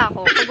 pag wala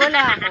ako.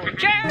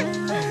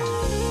 Cheers!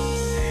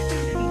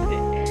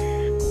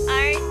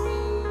 Arty.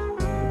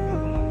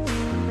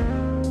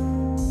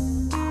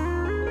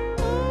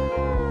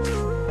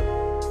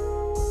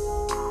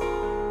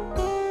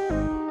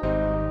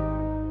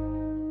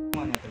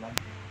 Ano ito lang?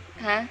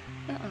 Ha?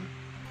 Oo.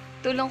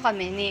 Tulong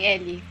kami ni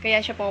Ellie.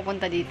 Kaya siya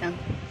pumupunta dito.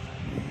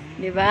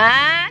 Diba?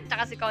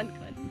 Tsaka si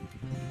Konkon.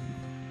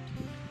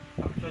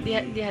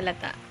 Actually, Di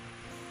halata.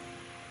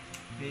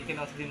 may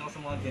kinasa din ako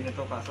sa mga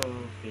ganito kaso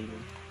fail.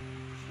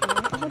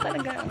 Ako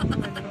talaga.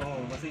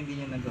 Oo, kasi hindi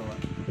niya nagawa.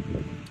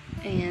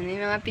 Ayan,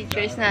 yung mga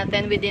pictures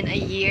natin within a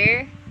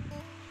year.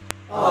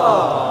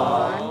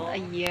 A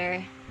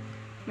year.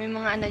 May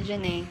mga ano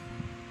dyan eh.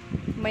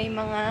 May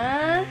mga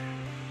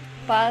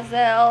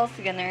puzzles,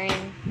 ganun.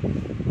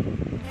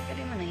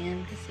 Nagaling mo na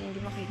yan kasi hindi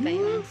makita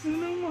yun.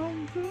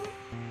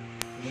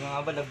 Hindi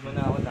nga ba, lag mo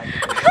na ako dati.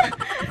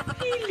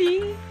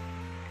 Feeling.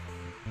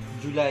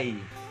 July.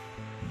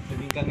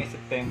 Sabihin kami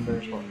September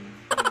po.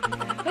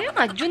 Kaya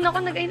nga, June ako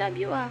nag-I love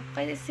you ah.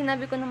 Kaya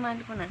sinabi ko na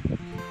mahal ko na.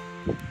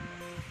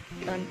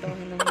 Tonto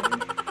naman.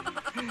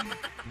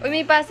 Uy,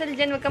 may puzzle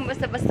dyan. Huwag kang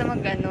basta-basta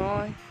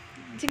mag-ano.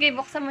 Sige,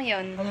 buksan mo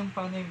yun. Alam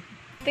paano yung...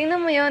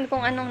 Tingnan mo yun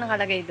kung anong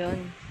nakalagay doon.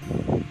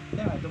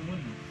 Yeah, ito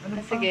muna. Ano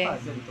Ah, sige.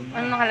 puzzle ito muna?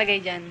 Anong nakalagay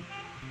dyan?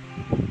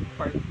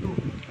 Part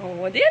 2.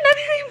 Oo, di yan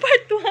natin yung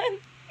part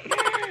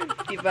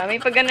 1. Diba?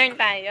 May pag-ganun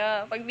tayo.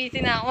 Pag busy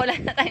na ako, wala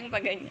na tayong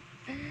pag-ganyan.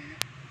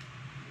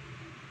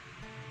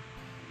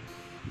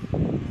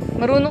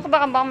 Marunong ka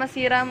ba? Baka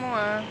masira mo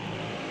ah.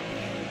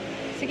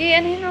 Sige,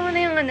 anuhin mo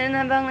na yung ano,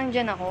 habang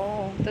nandyan ako.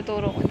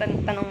 Tuturo ko,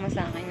 tanong mo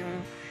sa akin yung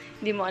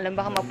hindi mo alam,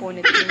 baka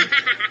mapunit yun.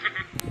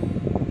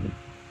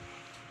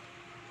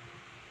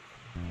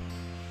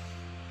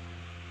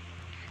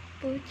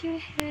 Put your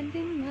head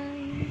in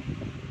mine.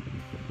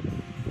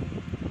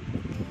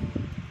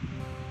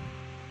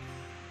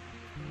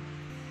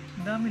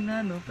 Ang dami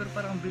na, no? Pero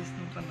parang ang bilis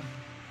nung ka na.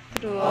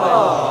 True.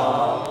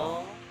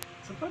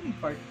 So, paano yung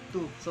part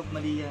 2? So,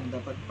 mali yan.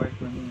 Dapat part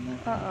 1 yun na.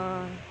 Oo.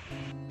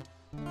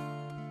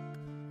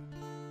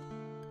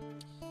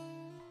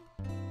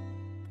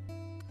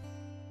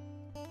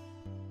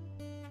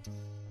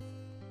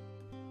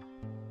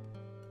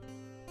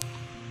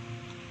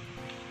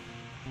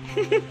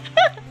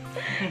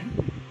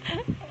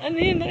 Ano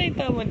yun?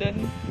 Nakita mo doon?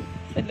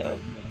 Sa loob.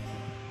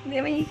 Hindi,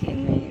 may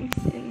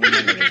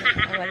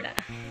wala.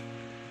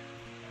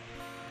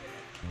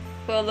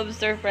 Full of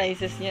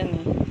surprises yan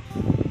eh.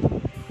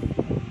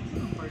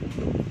 Part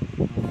 2.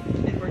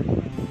 Ay, part 1.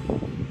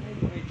 Ay,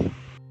 wait.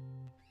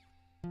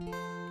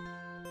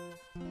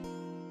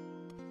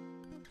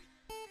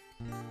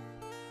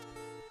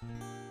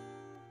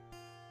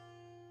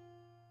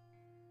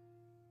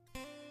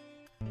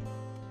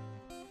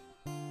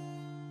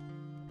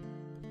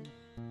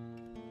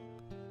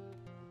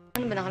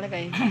 Ano ba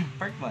nakalagay?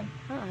 Part 1.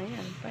 Ah,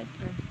 ayan. Part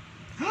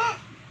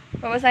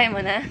 1. Babasahin mo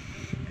na?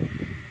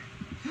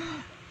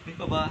 May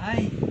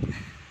pabahay.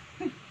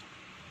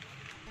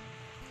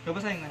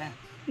 Babasahin mo na.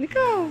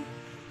 Ikaw.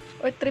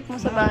 Or trip mo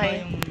sa Mahaba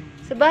bahay. yung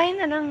Sa bahay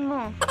na lang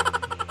mo.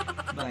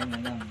 bahay na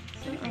lang.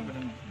 Sige ko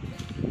naman.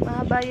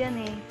 Mahaba yan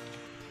eh.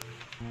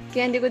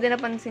 Kaya hindi ko din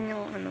napansin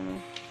yung ano mo.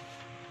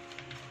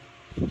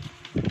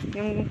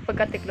 Yung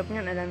pagkatiklop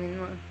niyan, alamin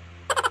mo.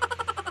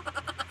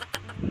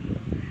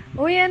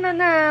 Uy, ano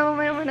na.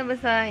 Mamaya mo na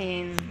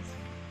basahin.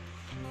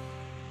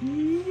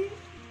 Sabi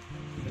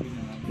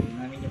na nga,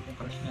 namin niya pong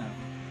crush niya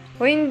ako.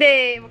 O hindi.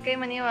 Huwag kayo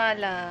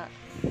maniwala.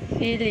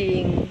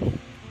 Feeling.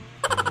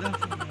 Wala,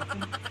 sabi na ito.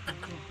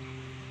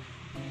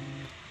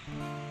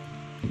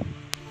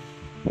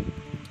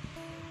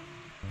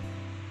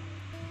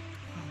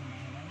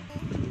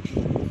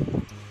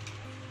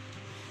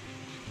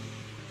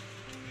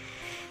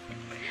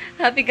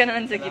 Happy ka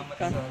naman sa gift Salamat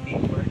ko. sa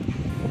teamwork.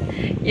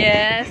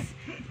 Yes.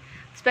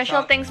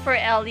 Special thanks for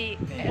Ellie,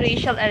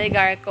 Rachel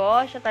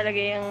Eligarco. Siya talaga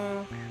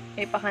yung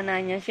may pakana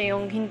niya. Siya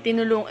yung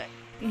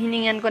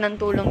hiningan ko ng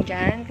tulong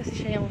dyan. Kasi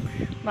siya yung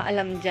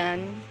maalam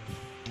dyan.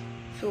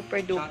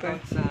 Super duper.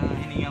 Shoutout sa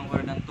hiningang ko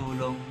ng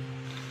tulong.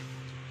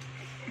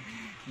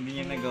 Hindi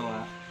niya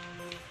nagawa.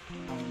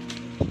 Ang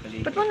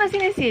kaligid. Ba't mo na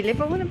sinisilip?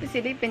 Pag mo na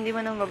pisilipin, hindi mo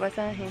na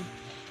babasahin.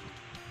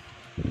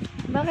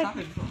 Bakit? Sa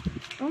akin po.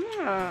 Oo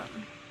nga.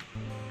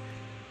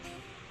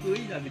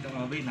 Uy, labi ng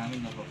abay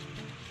namin ako.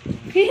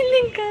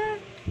 Feeling ka.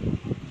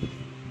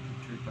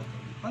 Sure pa.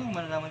 Paano kung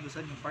malalaman ko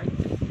saan yung part?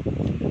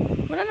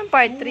 Wala nang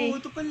part Oo, 3.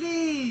 ito pala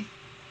eh.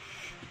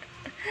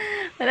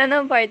 Wala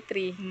nang part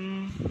 3.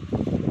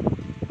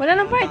 Wala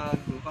nang part.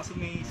 Tago. Kaso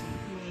may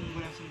yung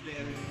walang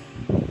sombrero yung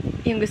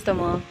Yung gusto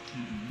mo?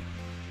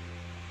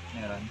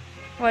 Meron.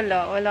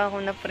 Wala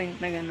akong na-print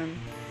na ganun.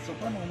 So,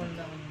 paano ko man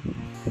lang?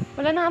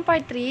 Wala na ang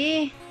part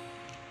 3.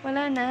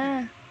 Wala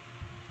na.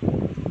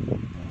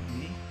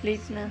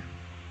 Late na.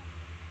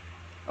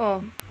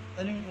 Oh.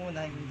 Ano yung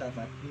unahin yung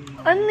dapat?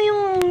 Ano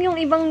yung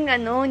ibang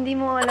ano? Hindi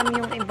mo alam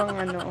yung ibang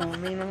ano. Oh.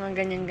 May mga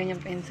ganyan-ganyan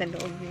pen sa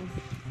loob.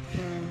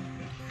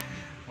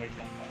 Wait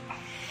lang pa.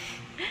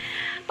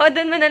 O,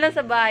 doon mo na lang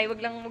sa bahay. Wag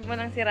mo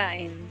lang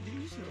sirain.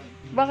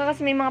 Baka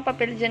kasi may mga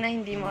papel dyan na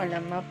hindi mo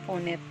alam.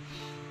 Mapunit.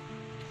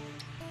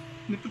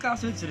 May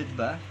pagkakasunod-sunod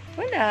ba?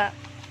 Wala.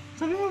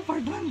 Sabi mo,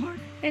 part 1,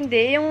 part.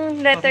 Hindi. Yung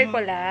letter ko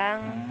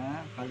lang.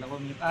 Kala ko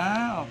may...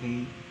 okay.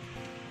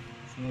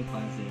 So, may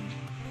puzzle.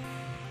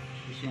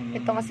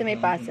 Ito kasi may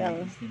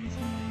puzzle.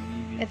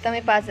 Ito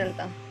may puzzle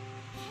to.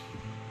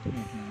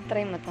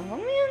 Try mo to.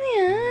 Huwag mo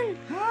yan.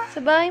 Sa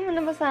bahay mo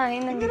na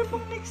basahin. Ang gano'n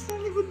pang next na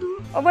likod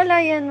doon. O,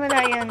 wala yan.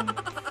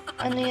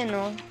 Ano yan,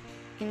 oh?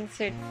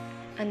 Insert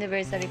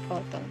anniversary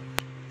photo.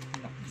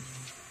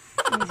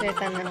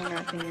 Insertan na lang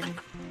natin yan.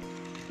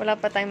 Wala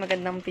pa tayong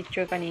magandang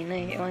picture kanina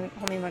eh. Ewan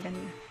ko kung may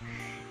maganda.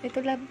 Ito,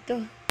 love to.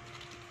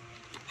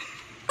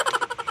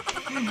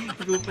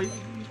 Ikaw pa yung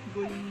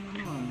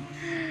ano.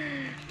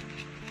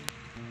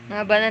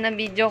 Haba na ng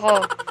video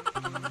ko.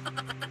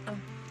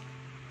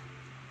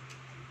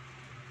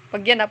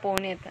 Pag yan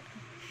napunit.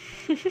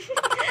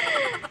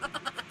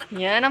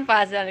 Yan ang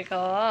puzzle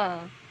ko.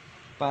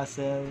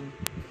 Puzzle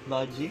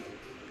logic.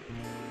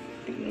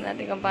 Tignan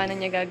natin kung paano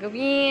niya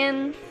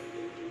gagawin.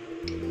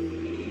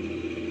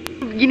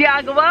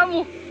 Ginagawa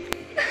mo!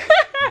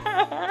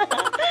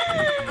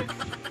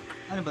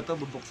 Ano ba to?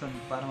 Bubuksan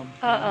para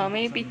Oo,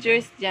 may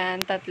pictures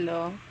dyan, 3.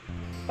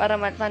 Para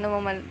paano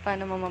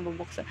mo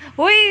mabubuksan.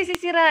 Huy!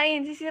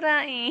 Sisirain!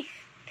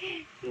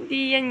 Hindi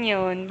yan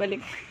yun. Balik.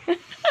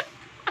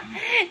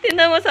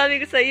 Tingnan mo, sabi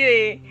ko sa'yo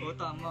eh. Oo,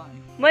 tama.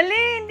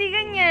 Mali! Hindi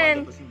ganyan.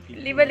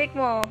 Libalik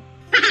mo.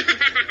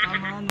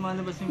 Tama,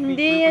 lumalabas yung picture.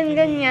 Hindi yan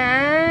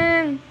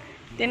ganyan.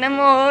 Tingnan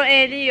mo,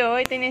 Ellie, oh.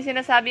 Ito yung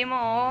sinasabi mo,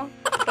 oh.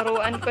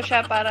 Turuan ko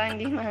siya para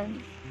hindi man.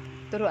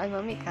 Turuan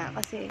mo, Mika,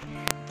 kasi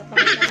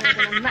papakita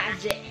natin ng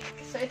magic.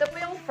 So, ito po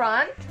yung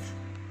front.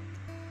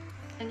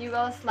 And you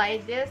will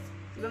slide this.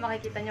 Diba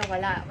makikita nyo,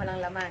 walang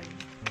laman.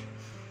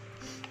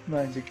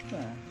 Magic pa.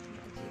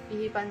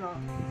 Ihipan mo.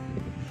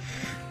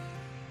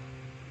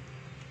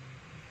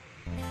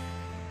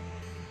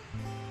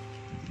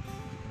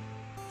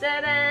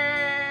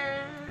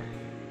 Tadaan!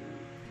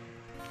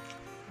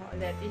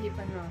 Ulit,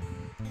 ihipan mo.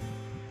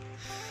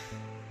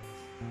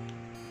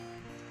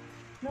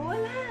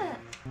 Nawala!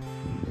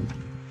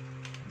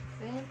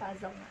 So, yun yung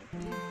puzzle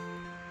natin.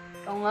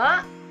 Ikaw nga!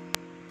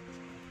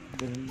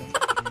 Ganun lang.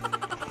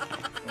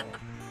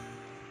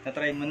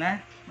 Natry mo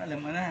na? Alam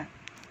mo na.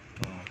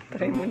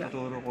 Try mo na.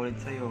 Tuturo ko ulit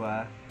sa'yo,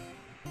 ha?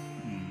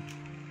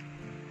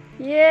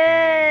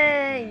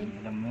 Yay!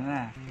 Alam mo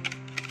na.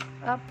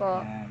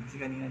 Apo. Kasi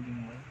kanina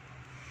din mo.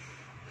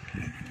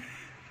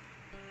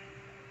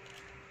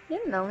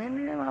 Yan lang. Yan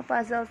yung mga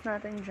puzzles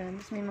natin dyan.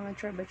 Tapos may mga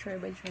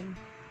chorba-chorba dyan.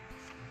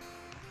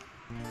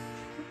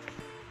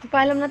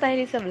 Paalam na tayo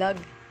dito sa vlog.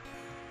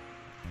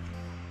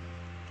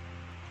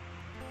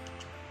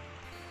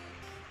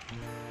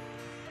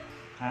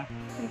 Ha?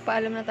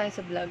 Paalam na tayo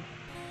sa vlog.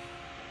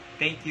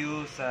 Thank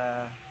you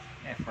sa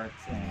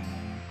efforts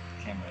and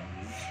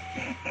cameras.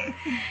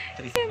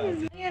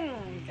 Ayan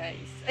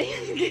guys.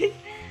 Ayan guys.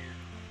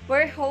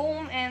 We're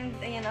home and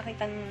ayan,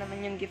 nakita nyo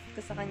naman yung gift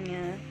ko sa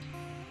kanya.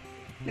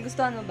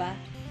 Nagustuhan mo ba?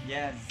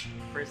 Yes.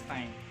 First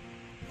time.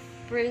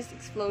 First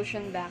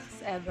explosion box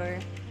ever.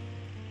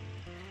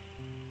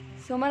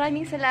 So,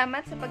 maraming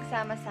salamat sa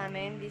pagsama sa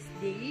amin this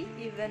day.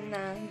 Even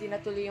na hindi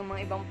natuloy yung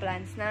mga ibang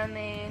plans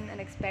namin,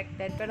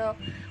 unexpected. Pero,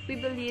 we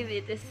believe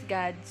it is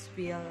God's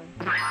will.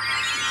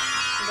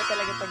 Iba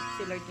talaga pag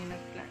si Lord yung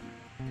nag-plan.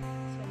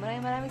 So,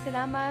 maraming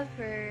salamat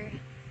for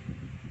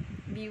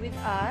be with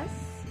us.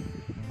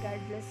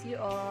 God bless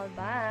you all.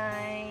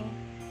 Bye!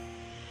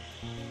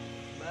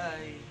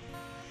 Bye!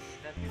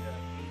 Love you.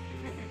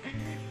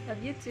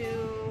 Love you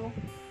too!